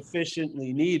that was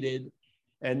sufficiently needed.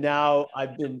 And now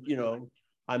I've been,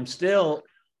 I'm still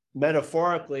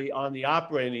metaphorically on the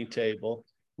operating table,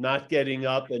 not getting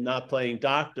up and not playing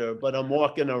doctor, but I'm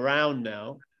walking around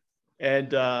now.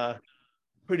 And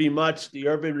pretty much the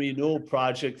urban renewal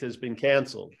project has been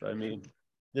canceled. I mean,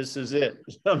 this is it.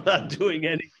 I'm not doing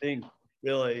anything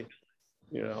really.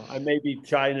 I may be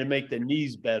trying to make the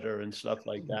knees better and stuff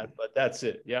like that, but that's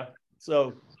it. Yeah.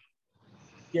 So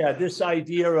yeah, this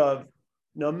idea of,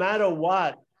 no matter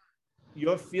what,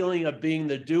 your feeling of being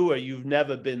the doer, you've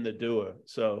never been the doer.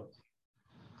 So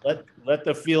let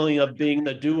the feeling of being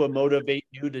the doer motivate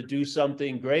you to do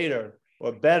something greater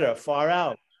or better, far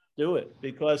out. Do it,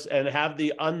 and have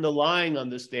the underlying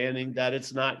understanding that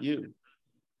it's not you.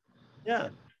 Yeah.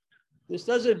 This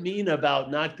doesn't mean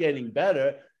about not getting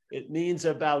better. It means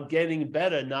about getting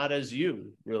better, not as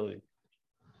you, really.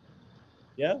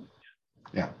 Yeah?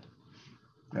 Yeah.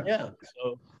 Yeah.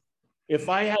 So if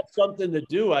I had something to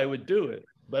do, I would do it,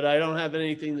 but I don't have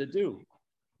anything to do.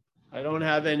 I don't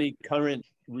have any current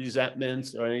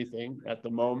resentments or anything at the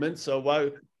moment. So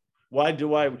why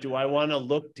do I want to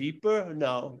look deeper?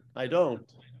 No, I don't.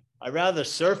 I rather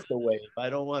surf the wave. I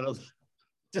don't want to,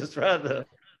 just rather,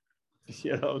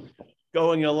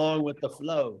 going along with the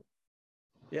flow.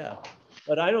 Yeah.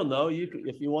 But I don't know.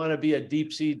 If you want to be a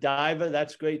deep sea diver,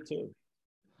 that's great too.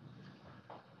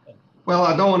 Well,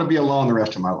 I don't want to be alone the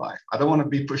rest of my life. I don't want to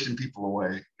be pushing people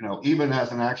away, even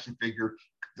as an action figure.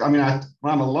 I mean,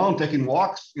 when I'm alone taking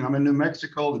walks, I'm in New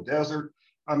Mexico, the desert.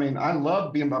 I mean, I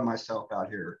love being by myself out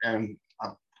here, and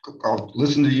I'll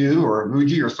listen to you or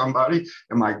Muji or somebody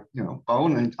in my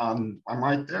phone, and I'm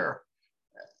right there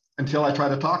until I try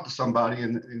to talk to somebody,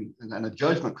 and a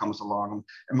judgment comes along.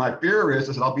 And my fear is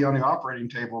that I'll be on the operating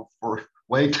table for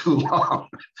way too long.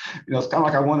 It's kind of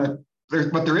like I want to.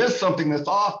 But there is something that's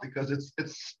off, because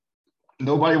it's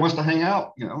nobody wants to hang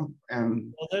out,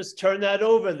 and well, let's turn that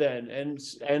over then,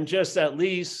 and just at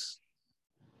least,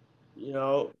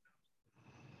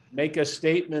 make a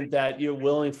statement that you're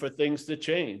willing for things to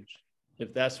change,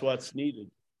 if that's what's needed.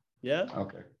 Yeah.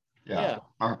 Okay. Yeah.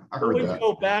 I heard always that.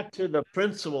 Go back to the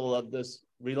principle of this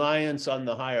reliance on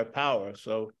the higher power.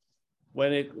 So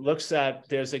when it looks at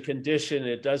there's a condition,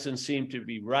 it doesn't seem to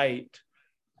be right,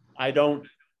 I don't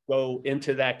go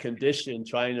into that condition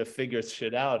trying to figure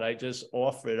shit out. I just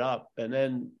offer it up. And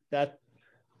then that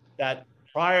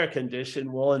prior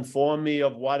condition will inform me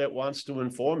of what it wants to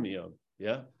inform me of.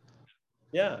 Yeah.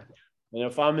 Yeah. And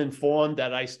if I'm informed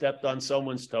that I stepped on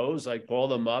someone's toes, I call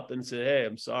them up and say, hey,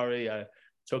 I'm sorry, I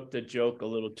took the joke a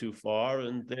little too far.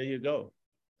 And there you go.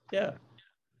 Yeah.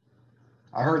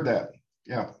 I heard that.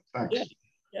 Yeah. Thanks. Yeah.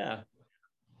 Yeah.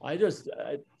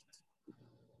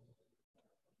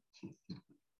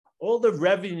 All the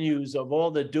revenues of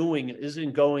all the doing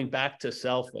isn't going back to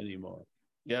self anymore.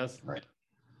 Yes. Right.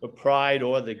 The pride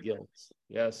or the guilt.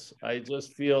 Yes. I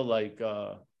just feel like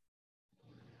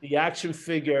the action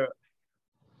figure,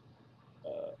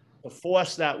 the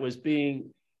force that was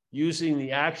using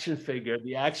the action figure,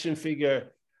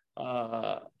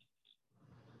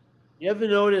 you ever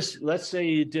notice, let's say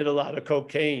you did a lot of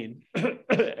cocaine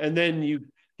and then you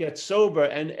get sober,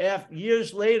 and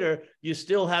years later, you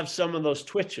still have some of those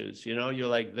twitches, you know, you're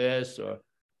like this or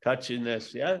touching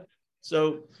this, yeah?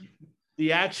 So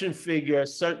the action figure,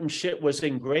 certain shit was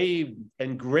engraved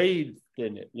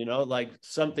in it, you know, like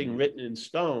something written in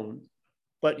stone,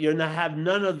 but you have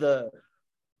none of the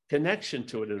connection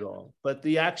to it at all. But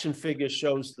the action figure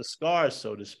shows the scars,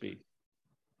 so to speak.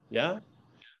 Yeah?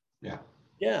 Yeah.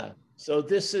 Yeah. So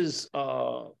this is,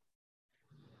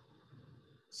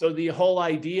 so the whole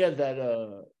idea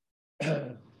that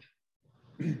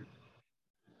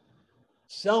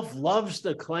self loves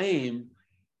the claim,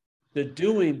 the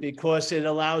doing, because it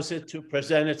allows it to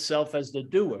present itself as the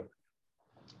doer.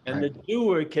 And Right. the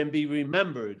doer can be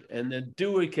remembered, and the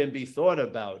doer can be thought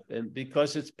about. And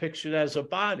because it's pictured as a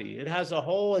body, it has a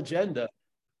whole agenda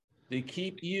to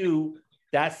keep you,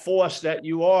 that force that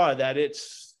you are, that it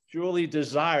truly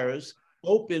desires,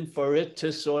 open for it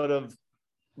to sort of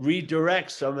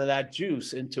redirect some of that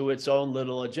juice into its own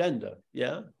little agenda.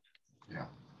 Yeah. Yeah.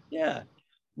 Yeah.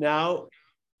 Now,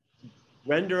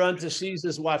 render unto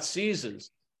Caesar's what Caesar's.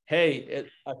 Hey,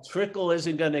 a trickle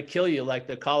isn't going to kill you like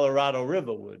the Colorado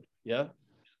River would. Yeah.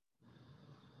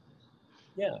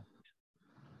 Yeah.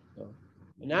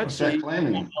 And actually,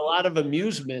 a lot of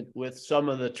amusement with some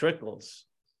of the trickles,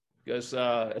 because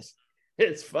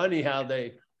it's funny how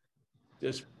they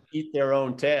just eat their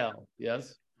own tail.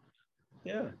 Yes.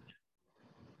 Yeah.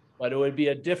 But it would be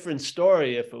a different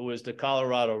story if it was the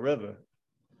Colorado River.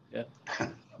 Yeah.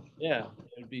 Yeah.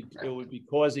 It would be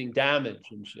causing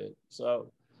damage and shit.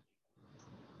 So,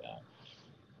 yeah.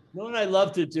 You know what I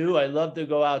love to do? I love to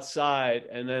go outside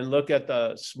and then look at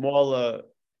the smaller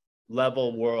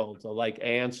level world, or like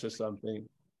ants or something.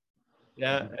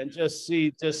 Yeah. And just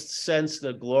sense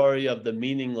the glory of the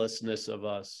meaninglessness of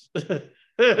us.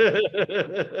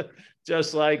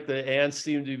 Just like the ants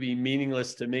seem to be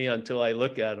meaningless to me until I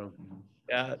look at them.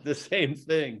 Yeah, the same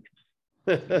thing.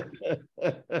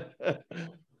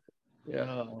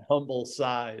 Yeah, humble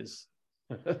size.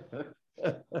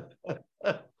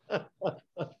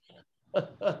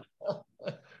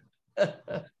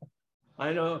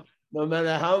 I know, no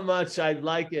matter how much I'd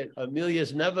like it,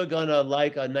 Amelia's never gonna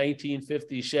like a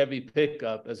 1950 Chevy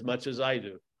pickup as much as I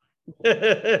do.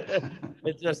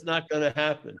 It's just not gonna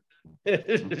happen.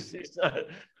 She's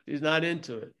not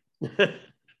into it.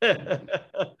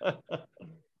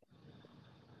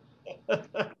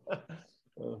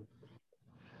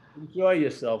 Enjoy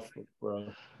yourself, bro.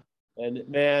 And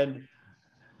man,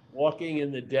 walking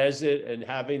in the desert and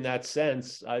having that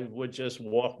sense, I would just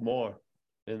walk more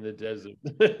in the desert.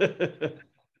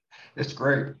 It's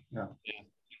great. Yeah.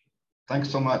 Thanks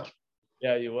so much.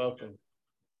 Yeah, you're welcome.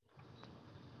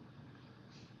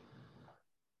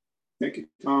 Thank you,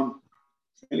 Tom.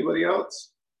 Anybody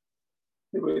else?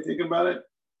 Anybody think about it?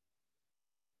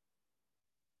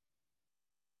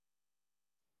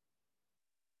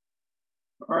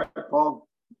 All right, Paul.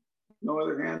 No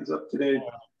other hands up today.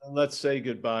 Let's say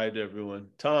goodbye to everyone.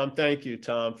 Tom, thank you,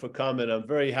 Tom, for coming. I'm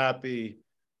very happy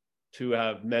to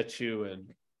have met you,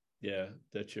 and yeah,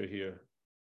 that you're here.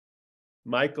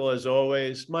 Michael, as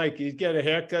always. Mike, you get a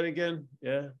haircut again?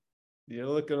 Yeah. You're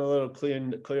looking a little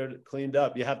cleaned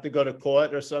up. You have to go to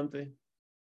court or something?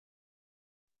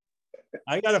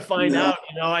 I got to find out,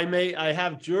 you know, I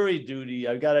have jury duty.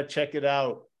 I got to check it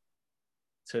out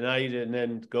tonight and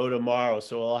then go tomorrow.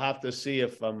 So I'll have to see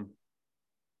if I'm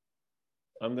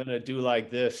going to do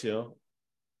like this, you know.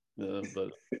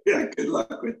 But yeah, good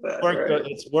luck with that.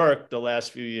 It's worked the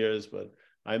last few years, but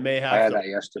I may have I had that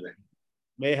yesterday.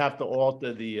 May have to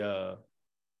alter the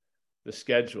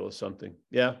schedule or something.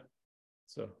 Yeah.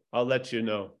 So I'll let you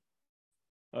know.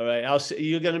 All right. I'll see.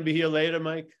 You're going to be here later,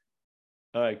 Mike?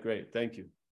 All right. Great. Thank you.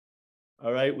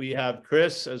 All right. We have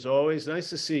Chris, as always. Nice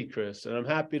to see Chris. And I'm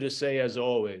happy to say as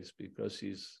always, because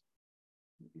he's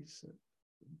He's an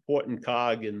important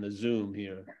cog in the Zoom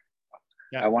here.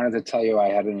 Yeah. I wanted to tell you I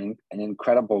had an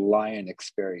incredible lion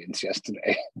experience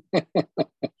yesterday.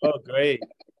 Oh, great.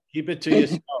 Keep it to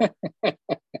yourself.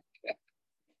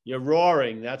 You're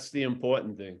roaring. That's the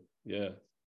important thing. Yeah.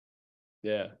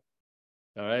 Yeah.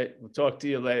 All right. We'll talk to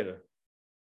you later.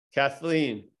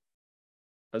 Kathleen,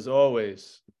 as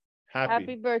always,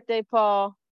 Happy birthday,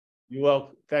 Paul. You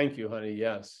welcome. Thank you, honey.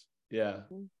 Yes. Yeah.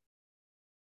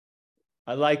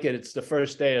 I like it. It's the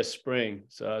first day of spring.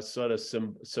 So it's sort of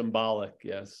symbolic.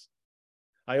 Yes.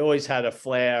 I always had a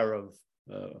flair of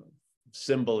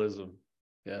symbolism.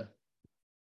 Yeah.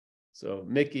 So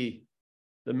Mickey,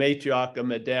 the matriarch of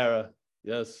Madeira.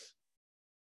 Yes.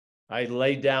 I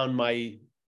lay down my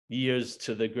years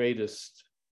to the greatest.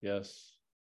 Yes.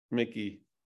 Mickey.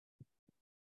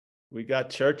 We got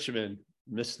Churchman,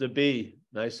 Mr. B.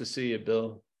 Nice to see you,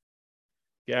 Bill.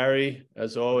 Gary,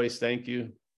 as always, thank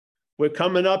you. We're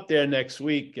coming up there next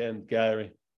week, and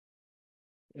Gary.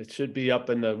 It should be up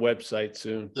on the website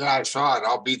soon. Yeah, I saw it.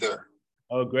 I'll be there.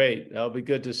 Oh, great. That'll be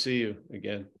good to see you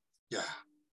again. Yeah.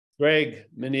 Greg,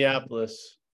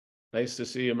 Minneapolis. Nice to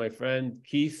see you, my friend.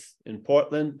 Keith in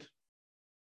Portland.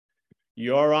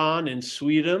 Joran in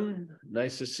Sweden.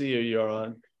 Nice to see you,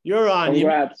 Joran. Joran, you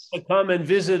have to come and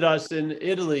visit us in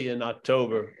Italy in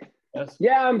October. Yes?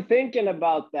 Yeah, I'm thinking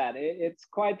about that. It's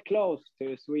quite close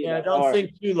to Sweden. Yeah, don't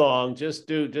think too long. Just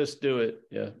do it.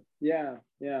 Yeah. Yeah.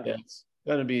 Yeah,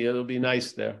 it'll be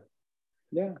nice there.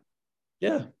 Yeah.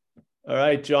 Yeah. All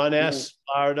right, John S.,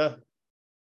 Florida.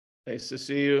 Nice to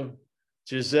see you.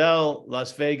 Giselle,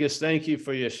 Las Vegas. Thank you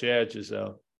for your share,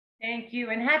 Giselle. Thank you,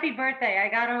 and happy birthday. I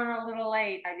got on a little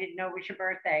late. I didn't know it was your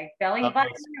birthday. Belly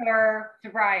button or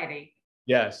sobriety?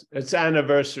 Yes, it's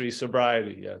anniversary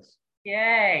sobriety, yes.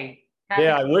 Yay.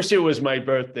 Yeah, I wish it was my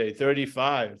birthday,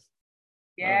 35.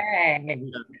 Yay.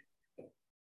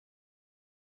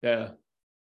 Yeah.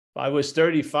 If I was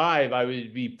 35, I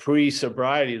would be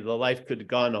pre-sobriety. The life could have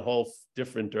gone a whole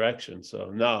different direction.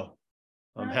 So no,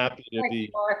 I'm happy to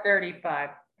be. 35.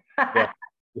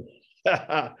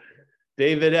 Yeah.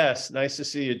 David S. Nice to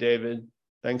see you, David.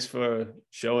 Thanks for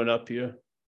showing up here.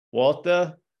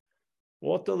 Walter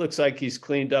looks like he's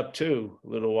cleaned up too a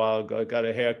little while ago. Got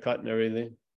a haircut and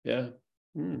everything. Yeah,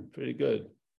 pretty good.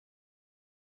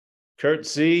 Kurt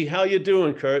Z. How you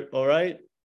doing, Kurt? All right?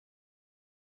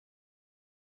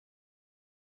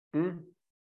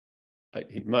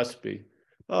 He must be.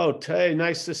 Oh, Tay,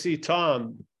 nice to see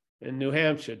Tom in New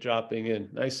Hampshire dropping in.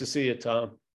 Nice to see you,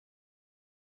 Tom.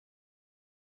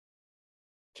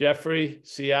 Jeffrey,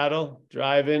 Seattle,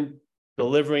 driving,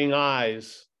 delivering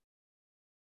eyes,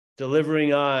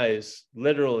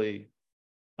 literally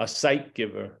a sight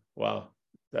giver. Wow,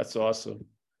 that's awesome.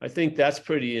 I think that's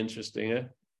pretty interesting, eh?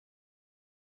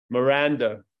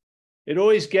 Miranda, it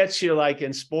always gets you like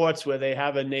in sports where they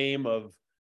have a name of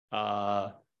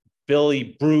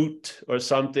Billy Brute or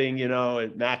something, you know,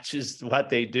 it matches what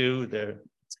they do, their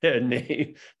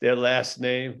name, their last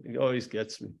name. It always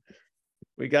gets me.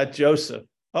 We got Joseph.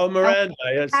 Oh, Miranda,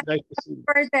 it's nice to see you.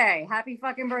 Birthday. Happy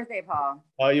fucking birthday, Paul.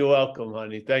 Oh, you're welcome,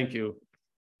 honey. Thank you.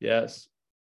 Yes.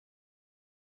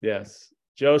 Yes.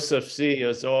 Joseph C,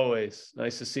 as always.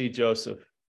 Nice to see Joseph.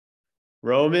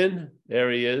 Roman, there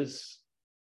he is.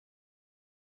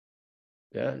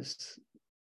 Yes.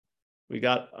 We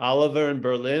got Oliver in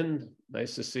Berlin.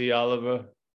 Nice to see Oliver.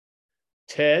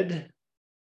 Ted,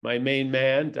 my main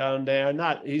man down there.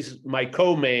 He's my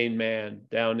co-main man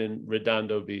down in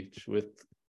Redondo Beach with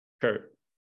Kurt.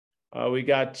 We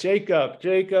got Jacob.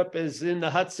 Jacob is in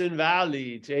the Hudson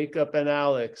Valley. Jacob and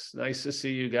Alex. Nice to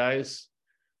see you guys,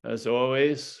 as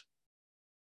always.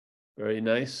 Very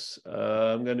nice.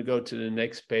 I'm going to go to the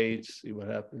next page, see what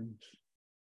happens.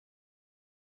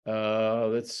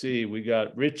 Let's see. We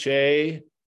got Rich A,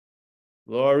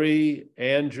 Lori,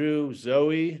 Andrew,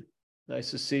 Zoe. Nice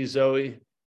to see Zoe.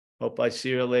 Hope I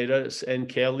see her later. And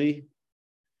Kelly.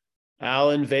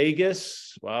 Al in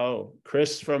Vegas. Wow.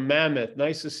 Chris from Mammoth.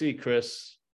 Nice to see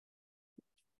Chris.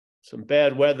 Some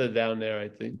bad weather down there, I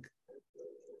think.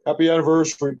 Happy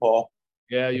anniversary, Paul.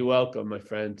 Yeah, you're welcome, my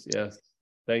friend. Yes.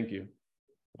 Thank you.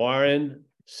 Warren,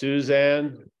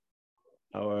 Suzanne.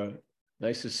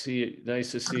 Nice to see you.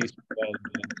 Nice to see you.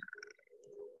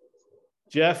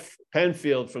 Jeff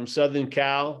Penfield from Southern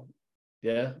Cal.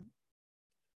 Yeah.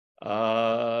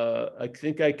 I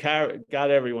think I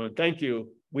got everyone. Thank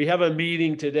you. We have a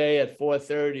meeting today at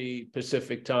 4:30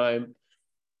 Pacific time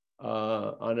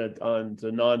on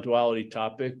the non-duality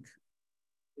topic.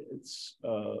 It's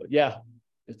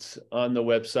it's on the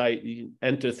website. You can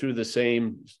enter through the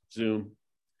same Zoom.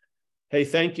 Hey,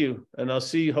 thank you. And I'll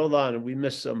see you. Hold on. We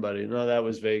missed somebody. No, that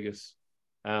was Vegas.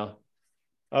 Al.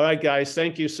 All right, guys.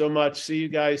 Thank you so much. See you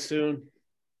guys soon.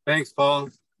 Thanks, Paul.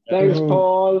 Thanks,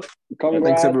 Paul. Congrats.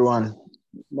 Thanks, everyone.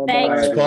 Bye-bye. Thanks,